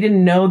know, they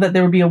didn't know that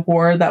there would be a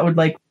war that would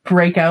like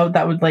break out,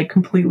 that would like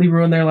completely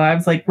ruin their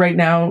lives. Like right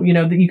now, you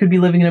know, that you could be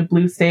living in a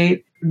blue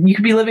state. You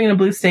could be living in a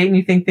blue state and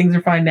you think things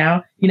are fine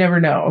now. You never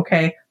know,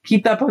 okay?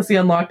 Keep that pussy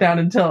on lockdown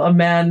until a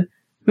man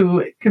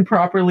who can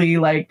properly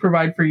like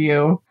provide for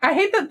you. I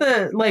hate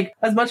that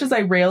as much as I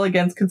rail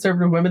against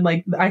conservative women,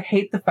 like I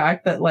hate the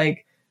fact that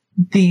like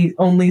the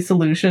only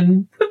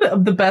solution,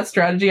 the best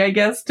strategy, I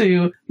guess,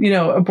 to,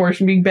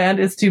 abortion being banned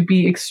is to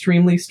be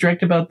extremely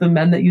strict about the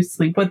men that you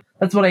sleep with.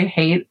 That's what I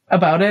hate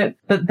about it,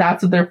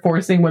 that's what they're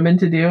forcing women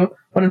to do.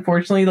 But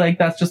unfortunately,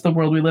 that's just the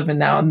world we live in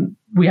now, and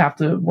we have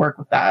to work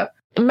with that.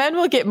 Men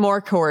will get more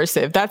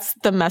coercive. That's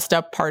the messed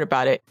up part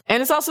about it. And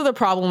it's also the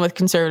problem with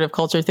conservative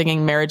culture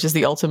thinking marriage is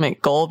the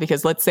ultimate goal,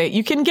 because let's say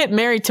you can get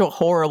married to a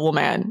horrible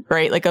man,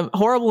 right? Like,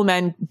 horrible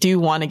men do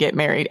want to get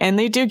married, and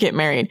they do get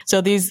married. So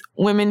these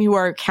women who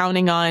are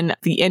counting on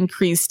the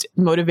increased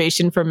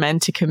motivation for men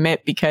to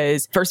commit,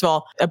 because first of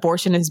all,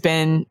 abortion has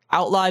been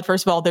outlawed.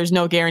 First of all, there's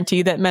no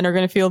guarantee that men are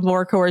going to feel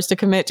more coerced to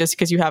commit just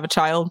because you have a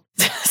child.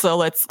 So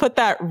let's put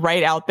that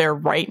right out there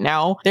right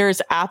now. There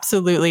is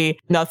absolutely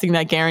nothing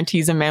that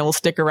guarantees a man will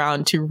stick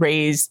around to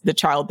raise the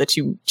child that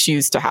you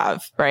choose to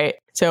have, right?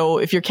 So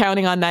if you're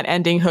counting on that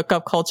ending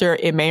hookup culture,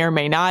 it may or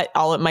may not.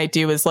 All it might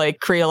do is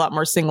create a lot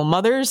more single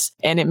mothers,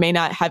 and it may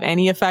not have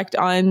any effect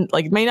on,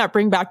 it may not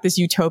bring back this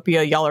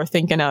utopia y'all are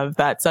thinking of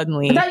that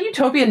suddenly. That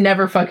utopia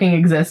never fucking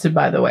existed,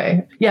 by the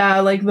way.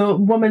 Yeah, the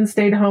woman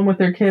stayed home with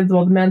their kids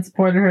while the men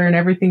supported her and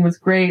everything was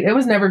great. It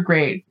was never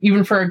great,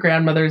 even for our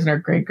grandmothers and our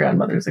great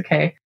grandmothers,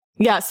 okay?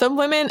 Yeah, some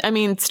women,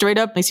 straight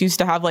up, they used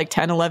to have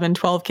 10, 11,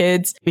 12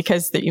 kids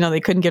because, they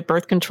couldn't get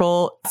birth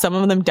control. Some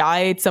of them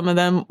died. Some of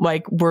them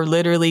were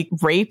literally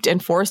raped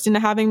and forced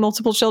into having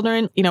multiple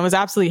children. It was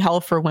absolutely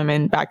hell for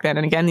women back then.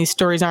 And again, these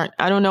stories I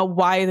don't know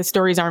why the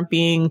stories aren't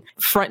being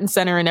front and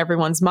center in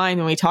everyone's mind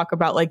when we talk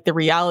about the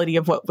reality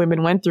of what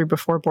women went through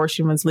before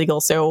abortion was legal.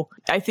 So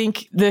I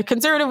think the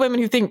conservative women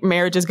who think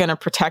marriage is going to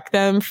protect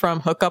them from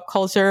hookup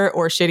culture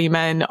or shitty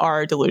men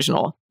are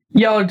delusional.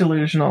 Y'all are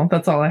delusional.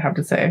 That's all I have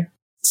to say.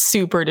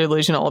 Super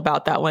delusional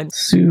about that one.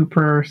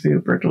 Super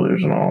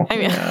delusional.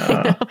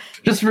 Yeah.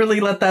 Just really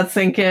let that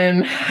sink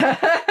in.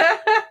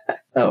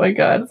 Oh my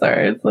God.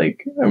 Sorry. It's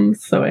I'm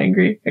so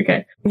angry.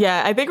 Okay.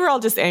 Yeah, I think we're all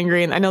just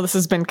angry. And I know this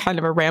has been kind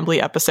of a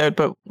rambly episode,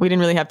 but we didn't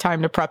really have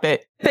time to prep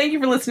it. Thank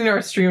you for listening to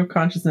our stream of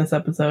consciousness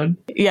episode.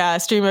 Yeah,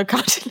 stream of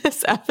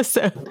consciousness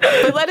episode.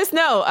 But let us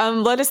know.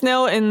 Let us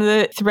know in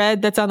the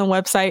thread that's on the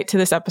website to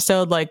this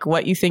episode,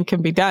 what you think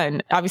can be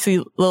done.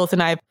 Obviously, Lilith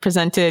and I have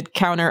presented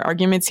counter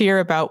arguments here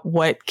about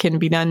what can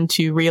be done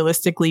to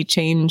realistically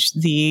change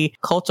the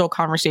cultural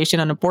conversation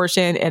on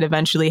abortion and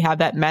eventually have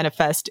that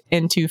manifest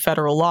into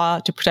federal law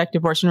to protect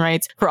abortion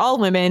rights for all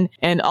women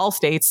and all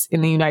states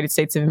in the United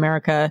States of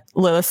America.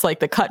 Lilith's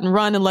the cut and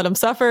run and let them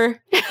suffer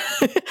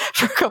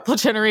for a couple of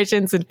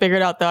generations and figure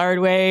it out the hard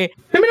way.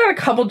 Maybe not a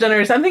couple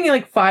generations. I'm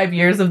thinking 5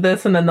 years of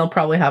this and then they'll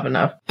probably have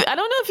enough. I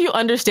don't know if you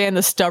understand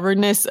the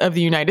stubbornness of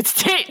the United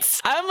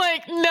States. I'm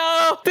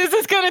no, this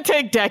is going to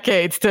take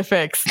decades to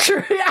fix.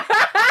 True.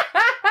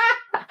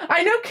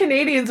 I know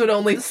Canadians would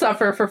only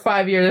suffer for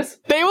 5 years.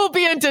 They will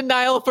be in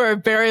denial for a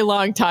very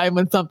long time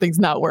when something's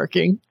not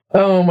working.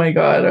 Oh my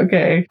God.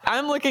 Okay.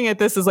 I'm looking at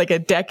this as a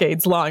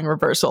decades long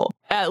reversal,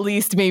 at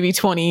least maybe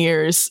 20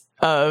 years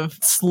of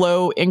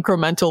slow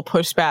incremental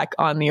pushback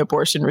on the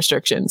abortion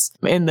restrictions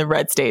in the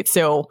red states.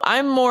 So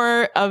I'm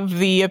more of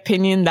the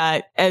opinion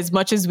that as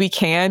much as we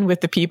can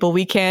with the people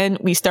we can,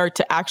 we start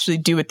to actually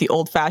do it the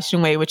old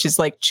fashioned way, which is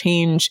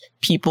change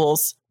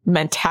people's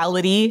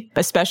mentality,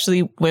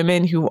 especially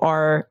women who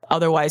are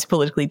otherwise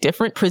politically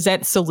different,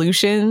 present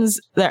solutions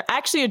that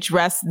actually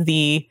address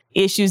the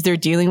issues they're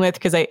dealing with.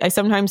 Because I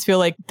sometimes feel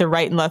the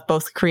right and left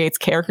both creates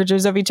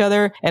caricatures of each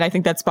other. And I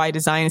think that's by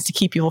design, is to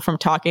keep people from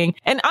talking.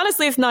 And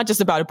honestly, it's not just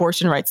about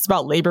abortion rights. It's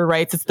about labor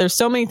rights. There's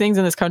so many things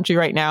in this country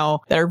right now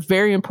that are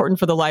very important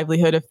for the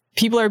livelihood of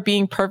people. Are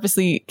being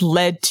purposely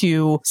led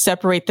to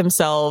separate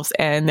themselves,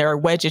 and there are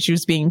wedge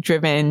issues being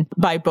driven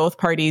by both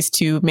parties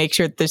to make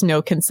sure that there's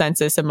no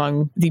consensus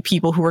among the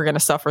people who are going to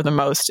suffer the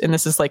most. And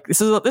this is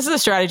a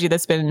strategy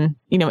that's been,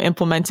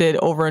 implemented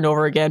over and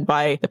over again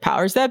by the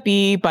powers that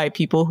be, by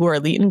people who are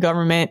elite in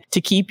government,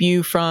 to keep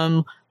you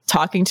from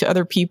talking to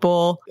other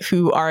people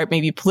who are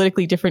maybe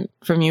politically different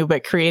from you,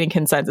 but creating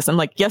consensus.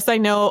 And yes, I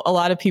know a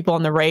lot of people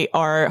on the right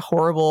are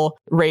horrible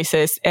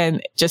racists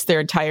and just their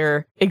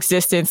entire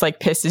existence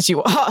pisses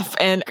you off.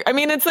 And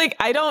it's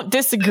I don't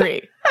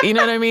disagree. You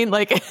know what I mean?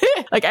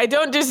 I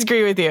don't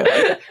disagree with you.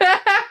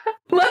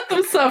 Let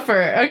them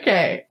suffer.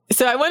 Okay.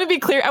 So I want to be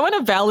clear. I want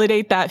to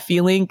validate that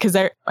feeling, because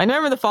I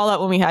remember the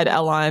fallout when we had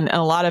Elon, and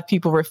a lot of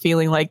people were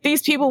feeling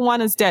these people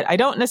want us dead. I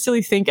don't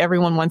necessarily think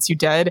everyone wants you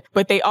dead,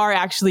 but they are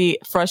actually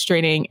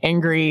frustrating,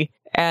 angry,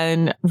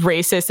 and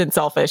racist and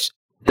selfish.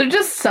 They're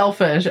just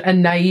selfish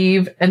and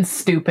naive and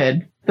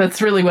stupid.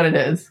 That's really what it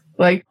is.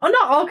 Not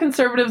all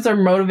conservatives are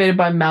motivated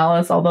by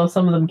malice, although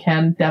some of them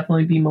can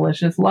definitely be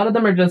malicious. A lot of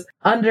them are just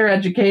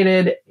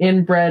undereducated,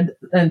 inbred,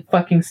 and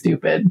fucking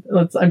stupid.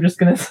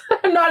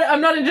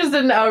 I'm not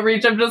interested in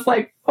outreach. I'm just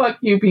Fuck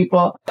you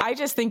people. I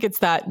just think it's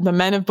that the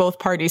men of both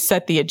parties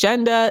set the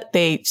agenda.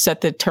 They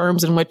set the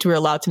terms in which we're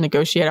allowed to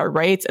negotiate our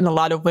rights. And a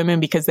lot of women,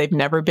 because they've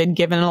never been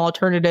given an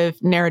alternative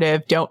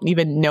narrative, don't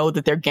even know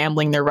that they're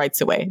gambling their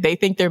rights away. They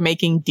think they're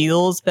making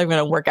deals that are going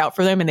to work out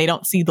for them, and they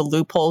don't see the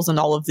loopholes in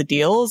all of the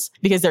deals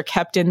because they're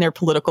kept in their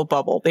political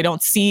bubble. They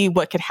don't see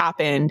what could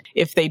happen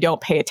if they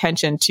don't pay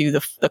attention to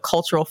the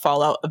cultural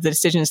fallout of the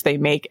decisions they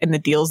make and the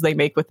deals they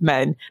make with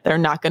men that are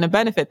not going to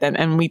benefit them.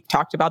 And we've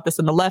talked about this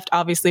on the left,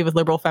 obviously, with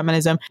liberal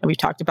feminism. And we've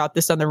talked about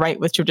this on the right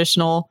with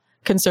traditional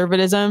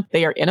conservatism.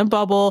 They are in a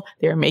bubble.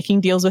 They are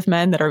making deals with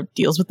men that are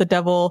deals with the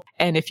devil.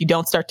 And if you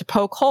don't start to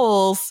poke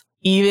holes,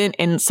 even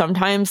and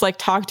sometimes like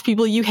talk to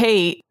people you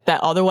hate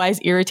that otherwise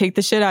irritate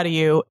the shit out of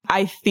you,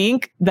 I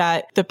think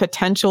that the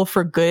potential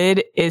for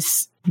good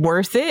is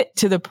worth it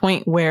to the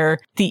point where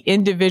the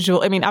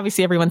individual, I mean,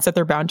 obviously everyone set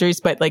their boundaries,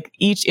 but like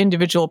each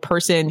individual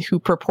person who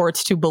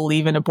purports to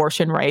believe in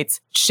abortion rights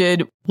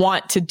should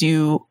want to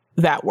do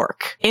that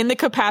work in the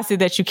capacity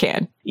that you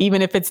can,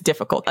 even if it's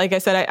difficult. Like I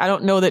said, I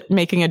don't know that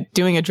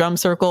doing a drum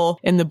circle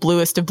in the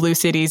bluest of blue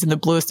cities and the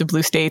bluest of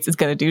blue states is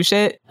going to do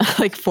shit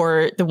like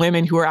for the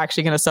women who are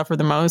actually going to suffer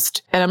the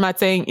most. And I'm not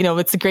saying,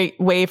 it's a great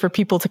way for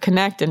people to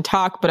connect and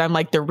talk, but I'm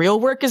like, the real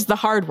work is the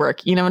hard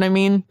work. You know what I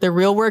mean? The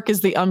real work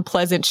is the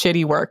unpleasant,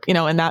 shitty work,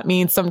 and that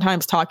means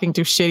sometimes talking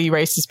to shitty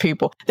racist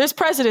people. There's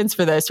precedents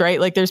for this, right?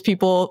 Like there's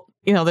people,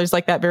 there's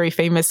like that very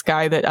famous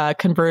guy that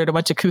converted a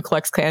bunch of Ku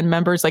Klux Klan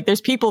members. Like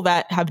there's people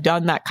that have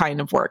done that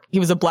kind of work. He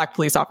was a black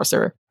police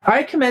officer.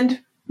 I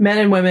commend men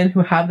and women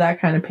who have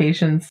that kind of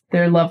patience.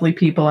 They're lovely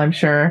people, I'm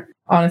sure.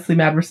 Honestly,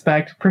 mad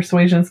respect.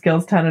 Persuasion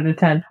skills, 10 out of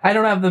 10. I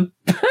don't have the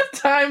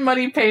time,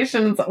 money,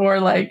 patience, or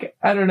I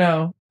don't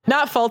know.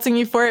 Not faulting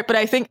you for it, but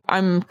I think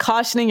I'm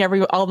cautioning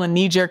all the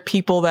knee-jerk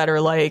people that are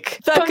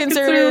like, fuck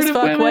conservatives,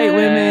 fuck white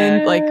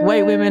women. Like,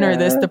 white women are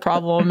the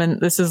problem,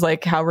 and this is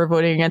like how we're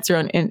voting against our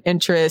own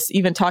interests.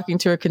 Even talking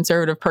to a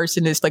conservative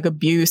person is like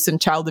abuse and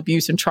child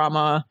abuse and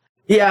trauma.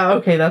 Yeah,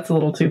 okay, that's a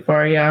little too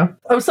far, yeah.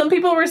 Oh, some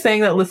people were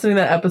saying that listening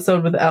to that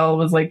episode with Elle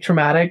was like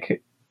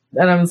traumatic.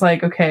 And I was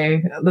like,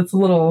 okay, that's a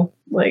little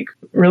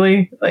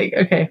really?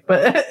 Okay.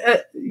 But,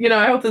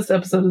 I hope this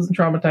episode doesn't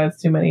traumatize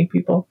too many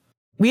people.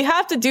 We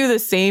have to do the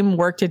same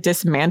work to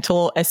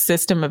dismantle a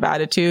system of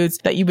attitudes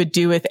that you would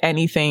do with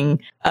anything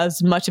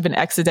as much of an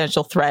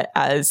existential threat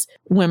as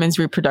women's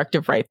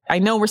reproductive rights. I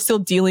know we're still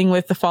dealing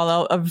with the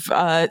fallout of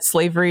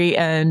slavery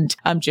and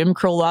Jim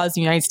Crow laws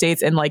in the United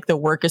States, and the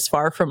work is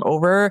far from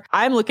over.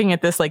 I'm looking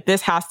at this like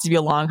this has to be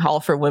a long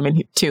haul for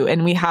women too.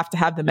 And we have to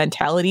have the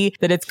mentality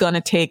that it's going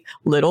to take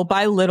little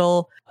by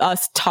little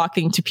us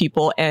talking to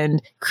people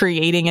and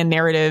creating a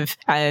narrative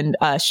and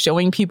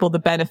showing people the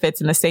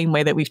benefits in the same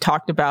way that we've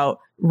talked about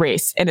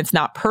race. And it's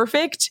not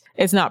perfect.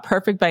 It's not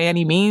perfect by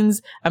any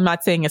means. I'm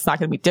not saying it's not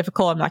going to be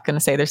difficult. I'm not going to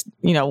say there's,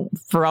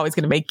 we're always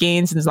going to make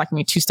gains and there's not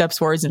going to be 2 steps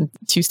forwards and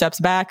 2 steps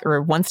back or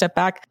 1 step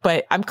back.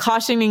 But I'm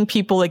cautioning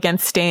people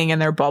against staying in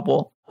their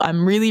bubble.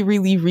 I'm really,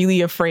 really,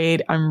 really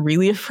afraid. I'm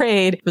really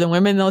afraid for the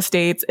women in those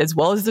states, as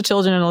well as the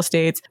children in those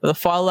states, what the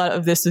fallout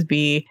of this would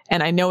be.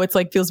 And I know it's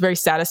feels very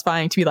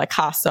satisfying to be like,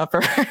 ha,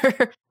 suffer.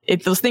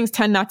 Those things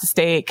tend not to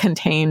stay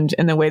contained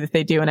in the way that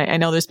they do. And I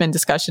know there's been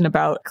discussion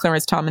about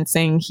Clarence Thomas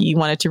saying he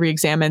wanted to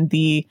re-examine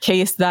the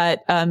case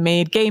that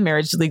made gay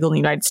marriage legal in the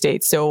United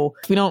States. So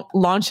if we don't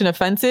launch an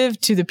offensive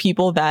to the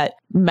people that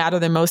matter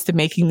the most in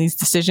making these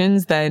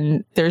decisions,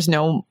 then there's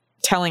no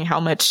telling how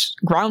much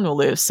ground we'll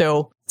lose.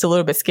 So it's a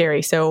little bit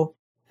scary. So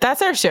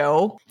that's our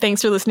show.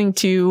 Thanks for listening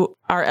to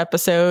our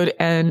episode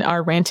and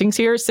our rantings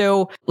here.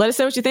 So let us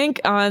know what you think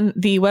on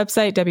the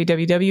website,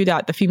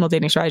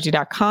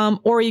 www.thefemaledatingsstrategy.com,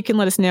 or you can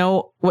let us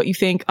know what you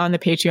think on the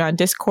Patreon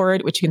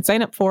Discord, which you can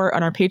sign up for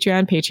on our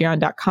Patreon,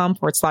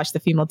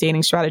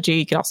 patreon.com/thefemaledatingsstrategy.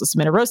 You can also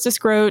submit a roast to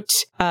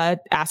Scrote,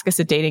 ask us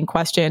a dating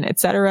question,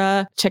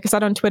 etc. Check us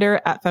out on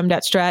Twitter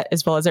 @femdatstrat,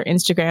 as well as our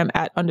Instagram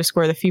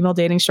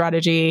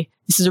 @_thefemaledatingsstrategy.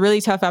 This is a really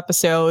tough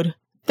episode.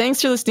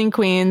 Thanks for listening,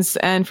 queens,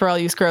 and for all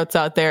you scrotes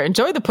out there.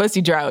 Enjoy the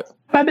pussy drought.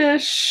 Bye,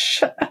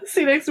 bish. See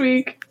you next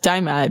week.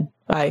 Die mad.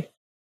 Bye.